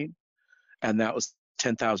Australopithecine, and that was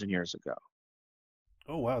 10,000 years ago.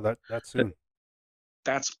 Oh wow, that's soon.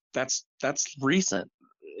 That's recent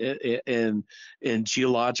in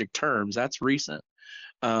geologic terms. That's recent.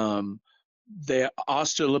 The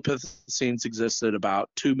Australopithecines existed about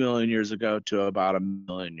 2 million years ago to about 1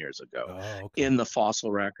 million years ago in the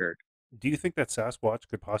fossil record. Do you think that Sasquatch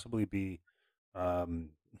could possibly be, I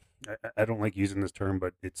don't like using this term,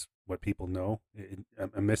 but it's what people know,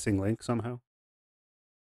 a missing link somehow?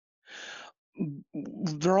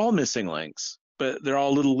 They're all missing links, but they're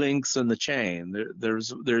all little links in the chain.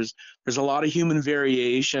 There's a lot of human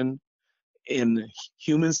variation in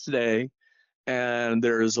humans today, and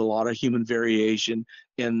there is a lot of human variation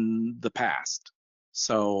in the past.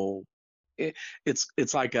 So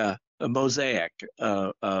it's like a mosaic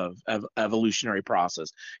of evolutionary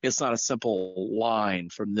process. It's not a simple line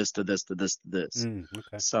from this to this to this to this.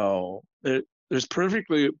 Okay. So there's perfect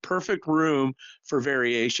room for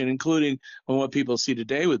variation, including on what people see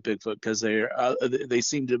today with Bigfoot, because they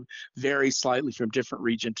seem to vary slightly from different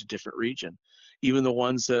region to different region. Even the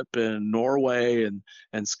ones up in Norway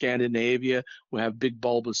and Scandinavia will have big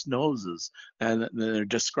bulbous noses, and they're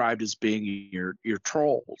described as being your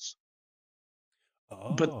trolls.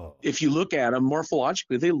 Oh. But if you look at them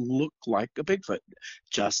morphologically, they look like a Bigfoot,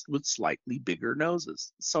 just with slightly bigger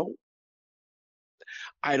noses. So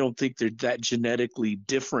I don't think they're that genetically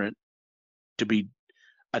different to be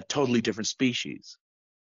a totally different species.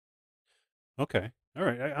 Okay. All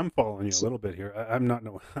right. I'm following you a So little bit here. I'm not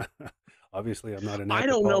no. Obviously, I'm not an I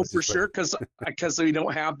don't know for anthropologist, but sure because we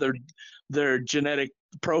don't have their genetic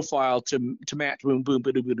profile to match boom boom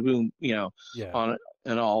boom boom boom, yeah. on it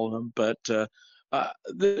and all of them. But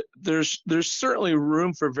there's certainly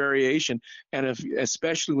room for variation, and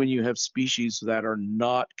especially when you have species that are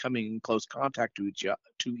not coming in close contact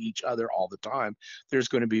to each other all the time, there's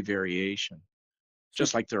going to be variation, So,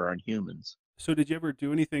 just like there are in humans. so did you ever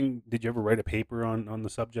do anything? Did you ever write a paper on the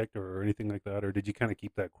subject or anything like that, or did you kind of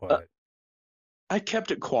keep that Uh, quiet? I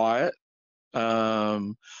kept it quiet.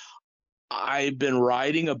 Um, I've been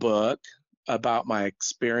writing a book about my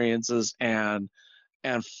experiences and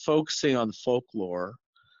focusing on folklore,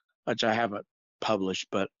 which I haven't published,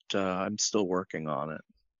 but I'm still working on it.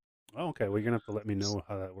 Oh, okay. Well, you're gonna have to let me know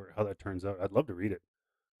how that turns out. I'd love to read it.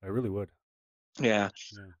 I really would. Yeah,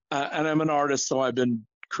 Yeah. and I'm an artist, so I've been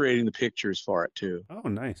creating the pictures for it too. Oh,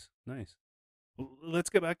 nice, nice. Well, let's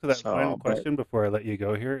get back to that final So, but question before I let you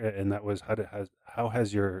go here, and that was how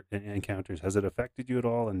has your encounters, has it affected you at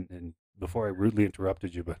all? And before I rudely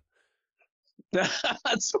interrupted you, but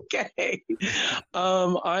that's okay.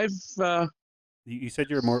 I've you said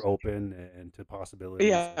you're more open and to possibilities.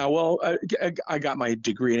 Yeah, well, I got my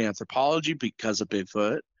degree in anthropology because of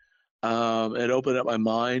Bigfoot. It opened up my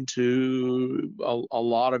mind to a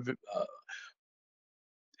lot of.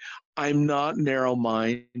 I'm not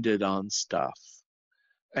narrow-minded on stuff,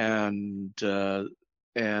 and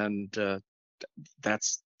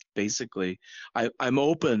that's basically. I'm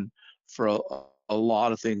open for a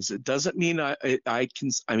lot of things. It doesn't mean I can.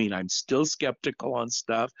 I mean, I'm still skeptical on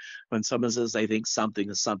stuff. When someone says they think something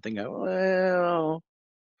is something, I go,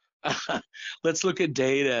 well, let's look at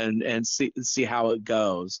data and see how it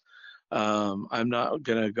goes. I'm not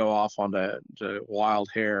gonna go off on the wild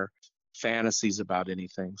hair fantasies about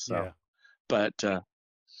anything. So, Yeah. but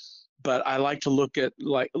but I like to look at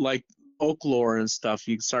like folklore and stuff.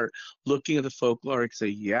 You start looking at the folklore and say,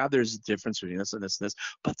 yeah, there's a difference between this and this and this,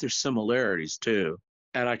 but there's similarities too.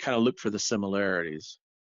 And I kind of look for the similarities.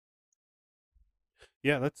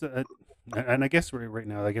 Yeah, that's and I guess right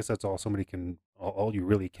now, I guess that's all somebody can, all you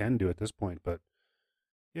really can do at this point. But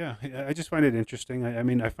yeah, I just find it interesting. I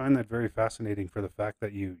mean, I find that very fascinating for the fact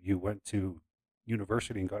that you went to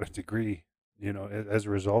university and got a degree, as a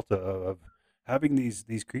result of having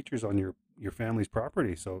these creatures on your family's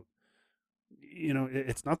property. So,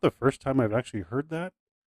 it's not the first time I've actually heard that,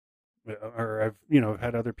 or I've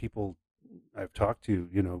had other people I've talked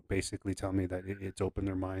to, basically tell me that it's opened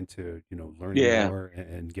their mind to, learning Yeah, more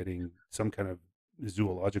and getting some kind of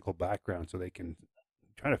zoological background so they can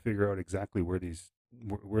try to figure out exactly where the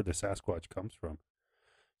Sasquatch comes from.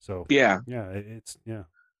 So, yeah. yeah, yeah.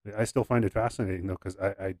 I still find it fascinating though, because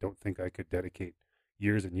I don't think I could dedicate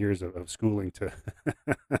years and years of schooling to,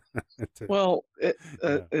 to, Well,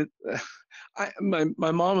 yeah.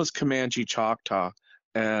 my mom was Comanche Choctaw,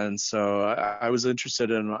 and so I was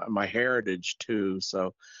interested in my heritage too.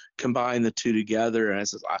 So combine the two together, and I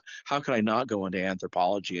said, how could I not go into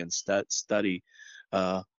anthropology and study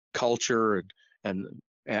uh, culture and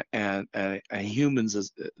humans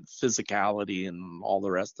as physicality and all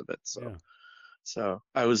the rest of it. Yeah. So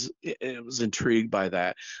it was intrigued by that.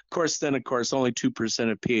 Of course, only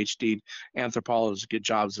 2% of PhD anthropologists get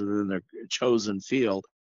jobs within their chosen field.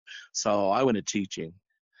 So I went to teaching.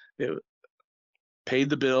 It paid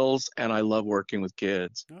the bills, and I love working with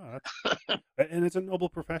kids. Oh, and it's a noble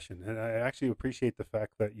profession, and I actually appreciate the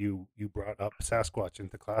fact that you brought up Sasquatch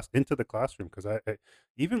into the classroom, because I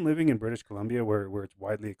even living in British Columbia, where it's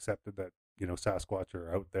widely accepted that Sasquatch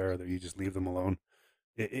are out there, that you just leave them alone.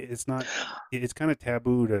 It's not. It's kind of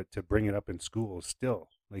taboo to bring it up in schools still,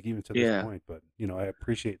 like even to this Yeah, point. But I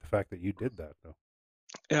appreciate the fact that you did that though.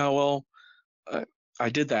 yeah. Well, uh, I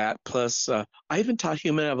did that. Plus, I even taught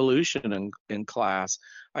human evolution in class.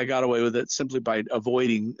 I got away with it simply by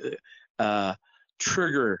avoiding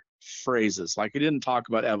trigger phrases. Like I didn't talk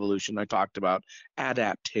about evolution. I talked about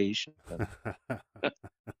adaptation.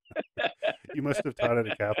 You must have taught at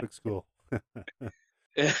a Catholic school.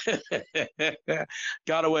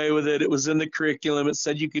 Got away with it. It was in the curriculum. It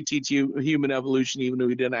said you could teach you human evolution even though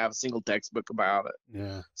we didn't have a single textbook about it.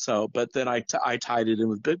 Yeah. So, but then I tied it in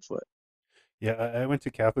with Bigfoot. Yeah, I went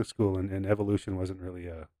to Catholic school, and evolution wasn't really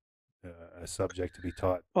a subject to be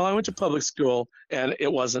taught. Well, I went to public school and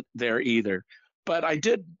it wasn't there either. But I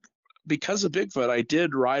did, because of Bigfoot, I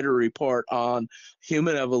did write a report on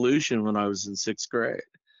human evolution when I was in 6th grade.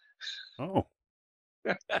 Oh,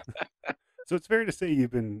 so it's fair to say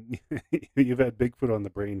you've had Bigfoot on the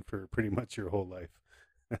brain for pretty much your whole life.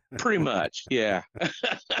 Pretty much, yeah.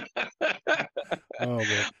 Oh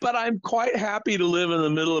well, But I'm quite happy to live in the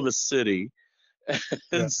middle of a city in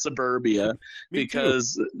Yeah. suburbia Me too.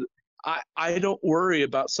 because I don't worry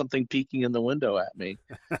about something peeking in the window at me.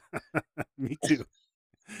 Me too.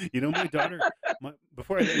 You know, my daughter,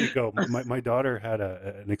 before I let you go, my daughter had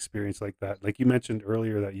an experience like that. Like you mentioned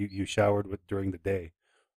earlier that you showered with during the day.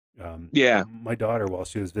 Yeah. My daughter, while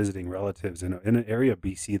she was visiting relatives in an area of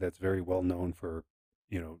BC that's very well known for,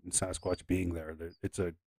 Sasquatch being there. It's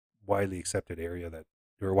a widely accepted area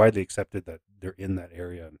widely accepted that they're in that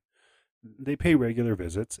area. And they pay regular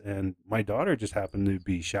visits, and my daughter just happened to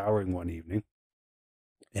be showering one evening,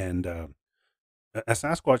 and a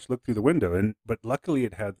Sasquatch looked through the window, but luckily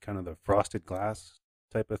it had kind of the frosted glass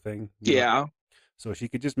type of thing, Yeah. so she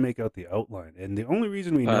could just make out the outline. And the only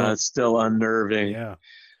reason we know, It's still unnerving. yeah.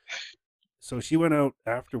 So she went out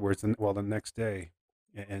afterwards, the next day,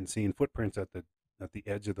 and seen footprints at the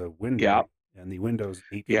edge of the window, Yeah. and the window's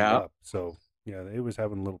 8 feet Yeah. up. So yeah, it was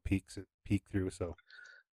having little peek through. So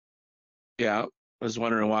Yeah. I was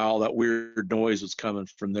wondering why all that weird noise was coming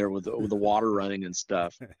from there with the water running and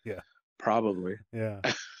stuff. yeah, Probably. yeah.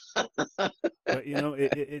 But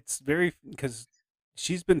it's very, because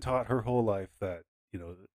she's been taught her whole life that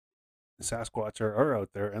Sasquatch are out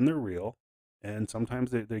there and they're real, and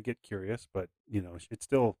sometimes they get curious, but it's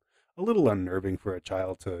still a little unnerving for a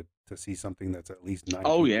child to see something that's at least 9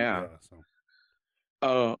 Oh feet. yeah. So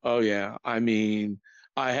Oh yeah. I mean,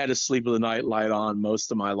 I had to sleep with a night light on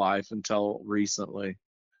most of my life until recently.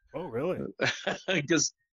 oh really?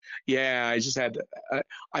 Because yeah, I just had to.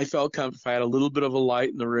 I felt comfortable. If I had a little bit of a light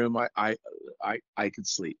in the room, I could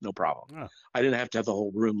sleep, no problem. Oh, I didn't have to have the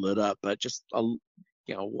whole room lit up, but just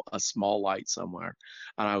a small light somewhere,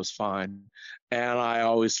 and I was fine. And I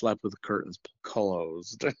always slept with the curtains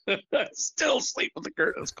closed. Still sleep with the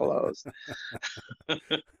curtains closed.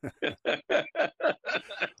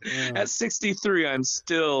 At 63, I'm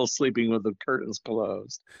still sleeping with the curtains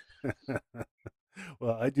closed.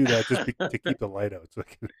 well, I do that just to keep the light out. So I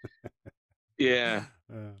can, Yeah.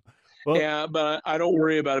 well, Yeah, but I don't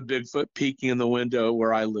worry about a Bigfoot peeking in the window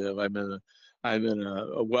where I live. I'm in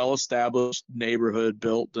a well-established neighborhood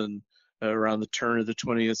built around the turn of the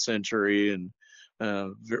 20th century, and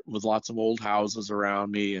with lots of old houses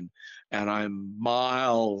around me, and I'm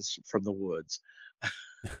miles from the woods.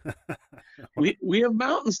 We have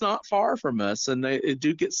mountains not far from us, and they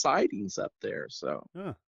do get sightings up there. So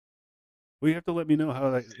well, you have to let me know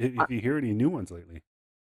if you hear any new ones lately.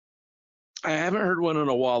 I haven't heard one in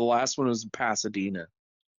a while. The last one was in Pasadena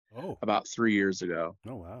Oh, about 3 years ago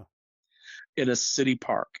oh wow. in a city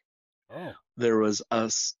park. Oh, There was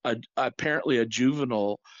apparently a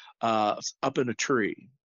juvenile up in a tree,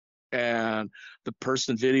 and the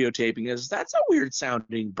person videotaping is, that's a weird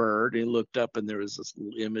sounding bird. And he looked up, and there was this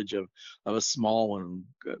little image of a small one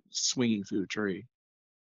swinging through the tree.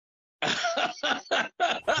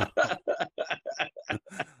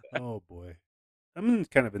 oh boy. I'm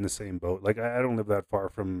kind of in the same boat. Like I don't live that far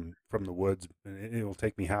from the woods, and it'll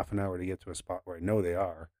take me half an hour to get to a spot where I know they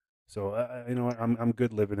are. So I'm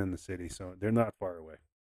good living in the city, so they're not far away.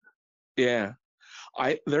 Yeah,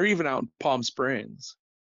 they're even out in Palm Springs.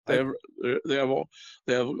 They have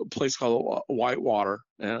a place called Whitewater,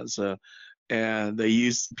 and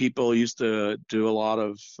people used to do a lot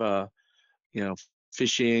of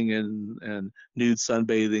fishing and nude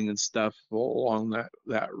sunbathing and stuff along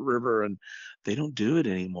that river, and they don't do it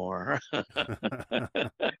anymore.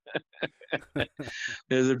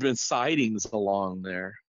 There's been sightings along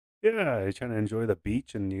there. Yeah, you're trying to enjoy the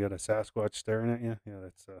beach, and you got a Sasquatch staring at you. Yeah,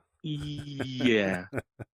 that's Yeah.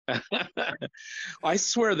 I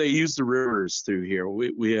swear they use the rivers through here.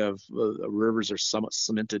 We have the rivers are somewhat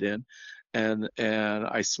cemented in, and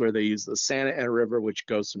I swear they use the Santa Ana River, which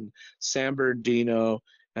goes from San Bernardino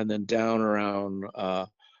and then down around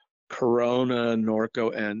Corona,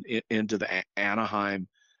 Norco, and into the Anaheim,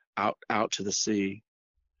 out to the sea.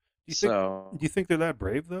 Do you think they're that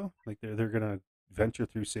brave though? Like they're gonna venture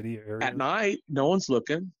through city areas at night, no one's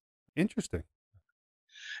looking. Interesting.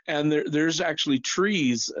 And there's actually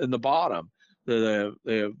trees in the bottom. They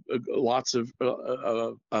have lots of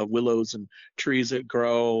willows and trees that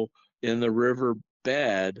grow in the river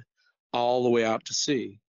bed all the way out to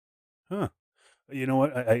sea. Huh. You know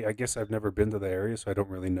what? I guess I've never been to the area, so I don't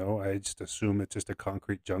really know. I just assume it's just a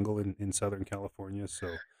concrete jungle in Southern California. So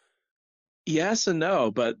yes and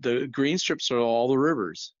no, but the green strips are all the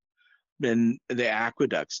rivers. And the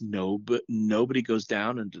aqueducts, nobody goes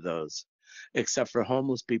down into those, except for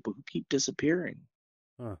homeless people who keep disappearing.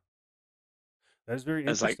 Huh. That is very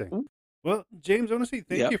It's like, interesting. Well, James, honestly,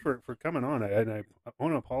 thank Yep. you for coming on. I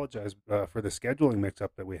want to apologize for the scheduling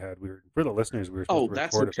mix-up that we had. For the listeners, we were supposed to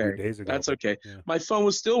that's record a few okay. days ago. That's but, okay. yeah. My phone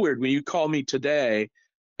was still weird when you called me today.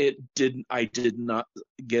 I did not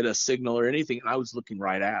get a signal or anything. And I was looking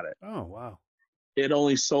right at it. Oh, wow. It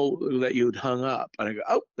only told that you'd hung up. And I go,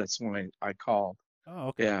 oh, that's when I called. Oh,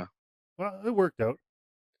 okay. Yeah, Well, it worked out.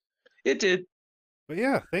 it did. But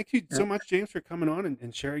yeah, thank you so much, James, for coming on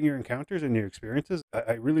and sharing your encounters and your experiences.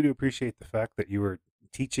 I really do appreciate the fact that you were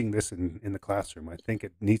teaching this in the classroom. I think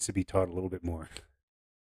it needs to be taught a little bit more.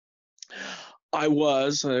 I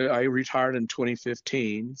retired in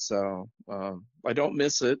 2015, so I don't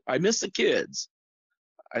miss it. I miss the kids.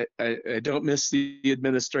 I don't miss the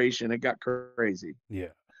administration. It got crazy.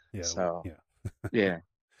 Yeah. Yeah. So, yeah. Yeah.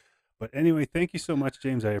 But anyway, thank you so much,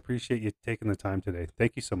 James. I appreciate you taking the time today.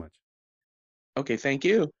 Thank you so much. Okay, thank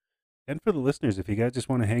you. And for the listeners, if you guys just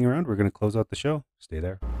want to hang around, we're going to close out the show. Stay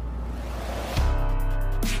there.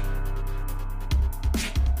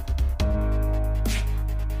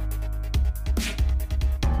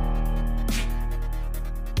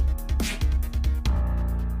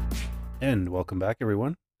 And welcome back,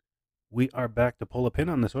 everyone. We are back to pull a pin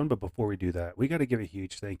on this one, but before we do that, we got to give a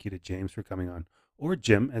huge thank you to James for coming on, or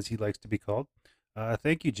Jim, as he likes to be called.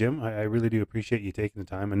 Thank you, Jim. I really do appreciate you taking the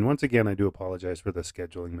time. And once again, I do apologize for the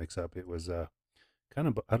scheduling mix-up. It was kind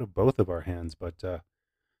of out of both of our hands, but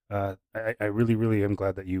I really, really am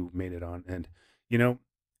glad that you made it on. And, you know,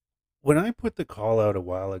 when I put the call out a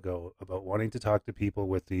while ago about wanting to talk to people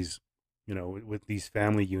with these, with these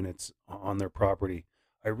family units on their property,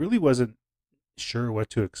 I really wasn't sure what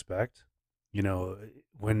to expect.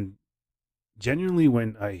 When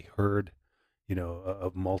I heard,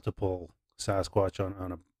 of multiple Sasquatch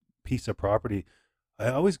on a piece of property, I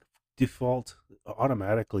always default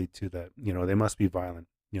automatically to that, they must be violent.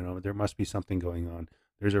 There must be something going on.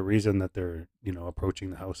 There's a reason that they're,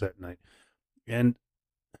 approaching the house at night. And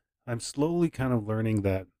I'm slowly kind of learning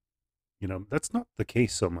that, that's not the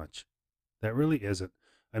case so much. That really isn't.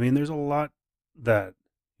 I mean, there's a lot that,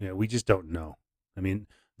 we just don't know. I mean,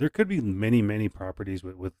 there could be many, many properties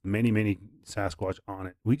with many, many Sasquatch on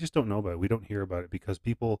it. We just don't know about it. We don't hear about it because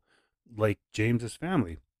people like James's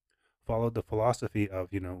family followed the philosophy of,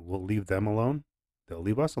 we'll leave them alone, they'll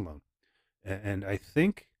leave us alone. And I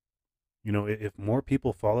think, if more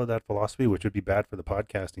people follow that philosophy, which would be bad for the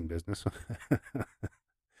podcasting business,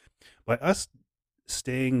 by us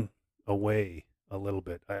staying away a little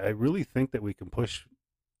bit, I really think that we can push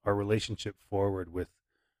our relationship forward with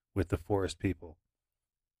the forest people.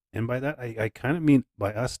 And by that, I kind of mean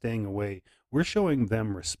by us staying away, we're showing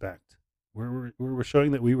them respect. We're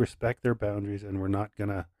showing that we respect their boundaries and we're not going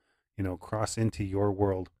to, cross into your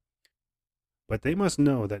world. But they must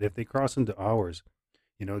know that if they cross into ours,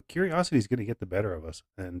 curiosity is going to get the better of us.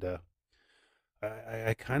 And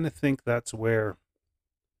I kind of think that's where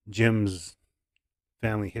Jim's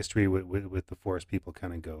family history with the forest people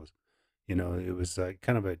kind of goes. It was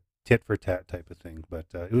kind of a tit for tat type of thing, but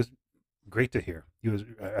it was great to hear.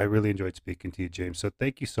 I really enjoyed speaking to you, James. So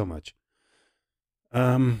thank you so much.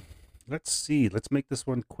 Let's see. Let's make this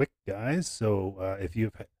one quick, guys. So if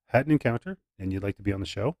you've had an encounter and you'd like to be on the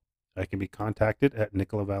show, I can be contacted at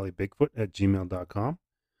NicolaValleyBigfoot@gmail.com.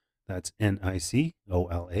 That's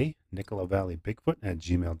NICOLA,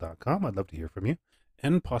 NicolaValleyBigfoot@gmail.com. I'd love to hear from you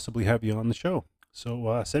and possibly have you on the show.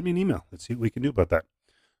 So send me an email. Let's see what we can do about that.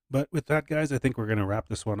 But with that, guys, I think we're going to wrap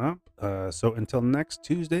this one up. So until next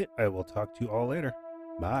Tuesday, I will talk to you all later.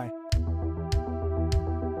 Bye.